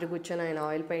రాత్రి కూర్చొని ఆయన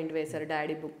ఆయిల్ పెయింట్ వేశారు.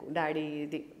 డాడీ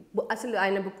ఇది అసలు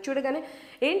ఆయన బుక్ చూడగానే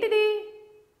ఏంటిది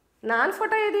నాన్న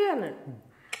ఫోటో ఏది అన్నాడు.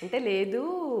 అంటే లేదు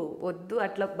వద్దు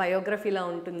అట్లా బయోగ్రఫీలా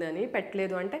ఉంటుంది అని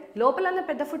పెట్టలేదు. అంటే లోపలన్నా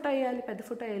పెద్ద ఫోటో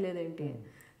వేయలేదేంటి?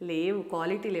 లేవు,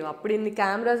 క్వాలిటీ లేవు. అప్పుడు ఇన్ని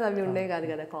కెమెరాస్ అవి ఉండేవి కాదు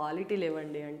కదా, క్వాలిటీ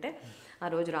లేవండి అంటే ఆ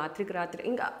రోజు రాత్రికి రాత్రి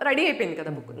ఇంకా రెడీ అయిపోయింది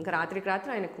కదా బుక్. ఇంకా రాత్రికి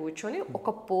రాత్రి ఆయన కూర్చొని ఒక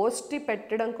పోస్ట్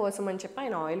పెట్టడం కోసం అని చెప్పి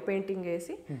ఆయన ఆయిల్ పెయింటింగ్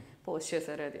వేసి పోస్ట్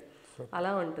చేశారు. అది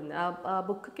అలా ఉంటుంది. ఆ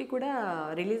బుక్కి కూడా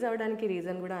రిలీజ్ అవ్వడానికి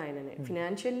రీజన్ కూడా ఆయననే.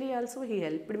 Financially also he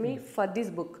helped me for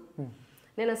this book.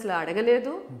 నేను అసలు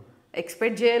అడగలేదు,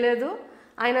 ఎక్స్పెక్ట్ చేయలేదు.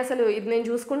 ఆయన అసలు ఇది నేను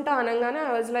చూసుకుంటా అనగానే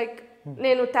ఐ వాజ్ లైక్,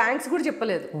 నేను థ్యాంక్స్ కూడా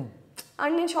చెప్పలేదు.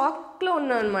 అండ్ నేను షాక్లో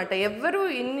ఉన్నాను అనమాట. ఎవ్వరు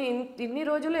ఇన్ని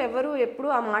రోజులు ఎవరు ఎప్పుడు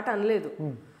ఆ మాట అనలేదు.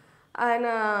 ఆయన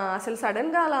అసలు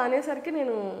సడన్గా అలా అనేసరికి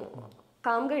నేను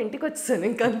కామ్గా ఇంటికి వచ్చేసాను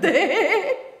ఇంకంతే.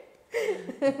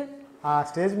 ఆ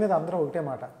స్టేజ్ మీద అందరూ ఒకటే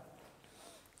మాట,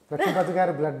 లక్ష్మీపతి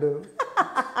గారి బ్లడ్,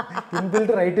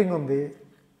 ఇన్బిల్ట్ రైటింగ్ ఉంది.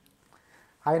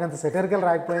 ఆయన అంత సెటరికల్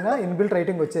రాకపోయినా ఇన్బిల్ట్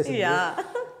రైటింగ్ వచ్చేసి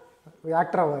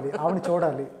యాక్టర్ అవ్వాలి, ఆవిడ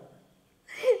చూడాలి.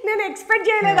 నేను ఎక్స్పెక్ట్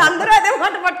చేయలేదు. అందరూ అదే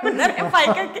మాట పట్టుకున్నారు.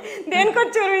 పైకి దేనికి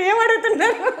వచ్చారు, ఏం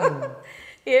అడుగుతున్నారు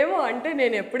ఏమో. అంటే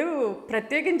నేను ఎప్పుడు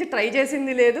ప్రత్యేకించి ట్రై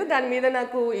చేసింది లేదు, దాని మీద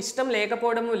నాకు ఇష్టం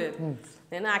లేకపోవడము లేదు.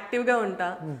 నేను యాక్టివ్గా ఉంటా,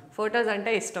 ఫొటోస్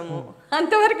అంటే ఇష్టము,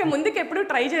 అంతవరకు ముందుకు ఎప్పుడు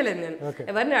ట్రై చేయలేదు. నేను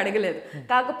ఎవరిని అడగలేదు.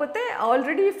 కాకపోతే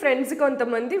ఆల్రెడీ ఫ్రెండ్స్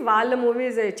కొంతమంది వాళ్ళ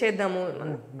మూవీస్ చేద్దాము.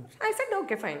 I said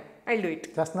okay fine, I do it.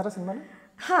 చేస్తున్నారా సినిమాని?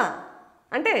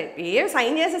 అంటే ఏం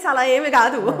సైన్ చేసేసి అలా ఏమి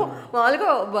కాదు.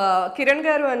 మామూలుగా కిరణ్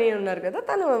గారు అని ఉన్నారు కదా,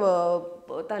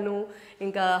 తను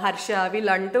ఇంకా హర్ష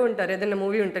వీళ్ళు అంటూ ఉంటారు ఏదైనా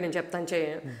మూవీ ఉంటే నేను చెప్తాను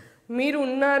మీరు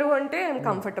ఉన్నారు అంటే ఐఎమ్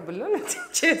కంఫర్టబుల్,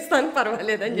 చేస్తాను,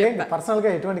 పర్వాలేదని చెప్పి. పర్సనల్గా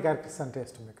ఎటువంటి క్యారెక్టర్స్ అంటే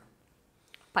ఇష్టం మీకు?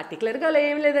 పర్టికులర్గా అలా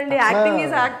ఏం లేదండి, యాక్టింగ్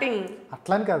ఈజ్ యాక్టింగ్.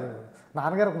 అట్లా అని కాదు,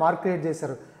 నాన్నగారు ఒక మార్క్ క్రియేట్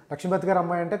చేశారు, లక్ష్మీపతి గారు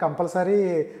అమ్మాయి అంటే కంపల్సరీ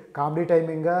కామెడీ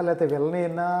టైమింగా లేకపోతే విలన్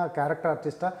అయినా క్యారెక్టర్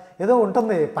ఆర్టిస్టా ఏదో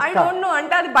ఉంటుంది. ఐ డోంట్ నో,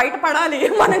 అంటే అది బయట పడాలి,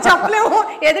 మనం చెప్పలేము,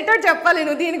 ఎడిటర్ చెప్పాలి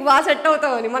నువ్వు దీనికి బాగా సెట్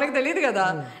అవుతావు అని. మనకు తెలియదు కదా,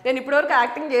 నేను ఇప్పటివరకు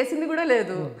యాక్టింగ్ చేసింది కూడా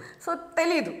లేదు, సో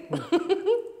తెలీదు.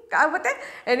 కాకపోతే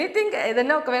ఎనీథింగ్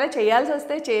ఏదైనా ఒకవేళ చేయాల్సి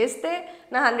వస్తే చేస్తే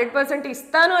నా 100%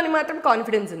 ఇస్తాను అని మాత్రం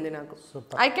కాన్ఫిడెన్స్ ఉంది నాకు.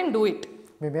 I can do it.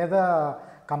 మీ మీద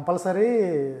కంపల్సరీ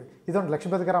ఇదండి,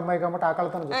 లక్ష్మీపతి గారు అమ్మాయి కాబట్టి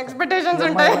ఆకలితో ఎక్స్పెక్టేషన్స్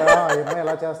ఉంటాయి,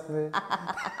 ఎలా చేస్తుంది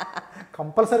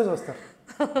కంపల్సరీ చూస్తారు.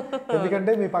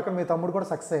 ఎందుకంటే మీ పక్కన మీ తమ్ముడు కూడా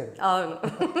సక్సెస్ అయ్యాడు. అవును,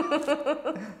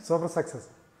 super success.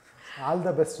 All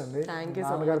the best అండి.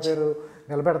 నాన్నగారి పేరు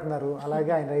నిలబెడుతున్నారు,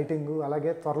 అలాగే ఆయన రైటింగ్,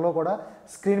 అలాగే త్వరలో కూడా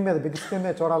స్క్రీన్ మీద బిగ్ స్క్రీన్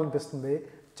మీద చూడాలనిపిస్తుంది,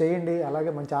 చేయండి.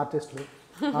 అలాగే మంచి ఆర్టిస్టులు.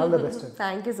 All the best.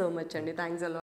 Thank you so much అండి, థ్యాంక్స్ అలా.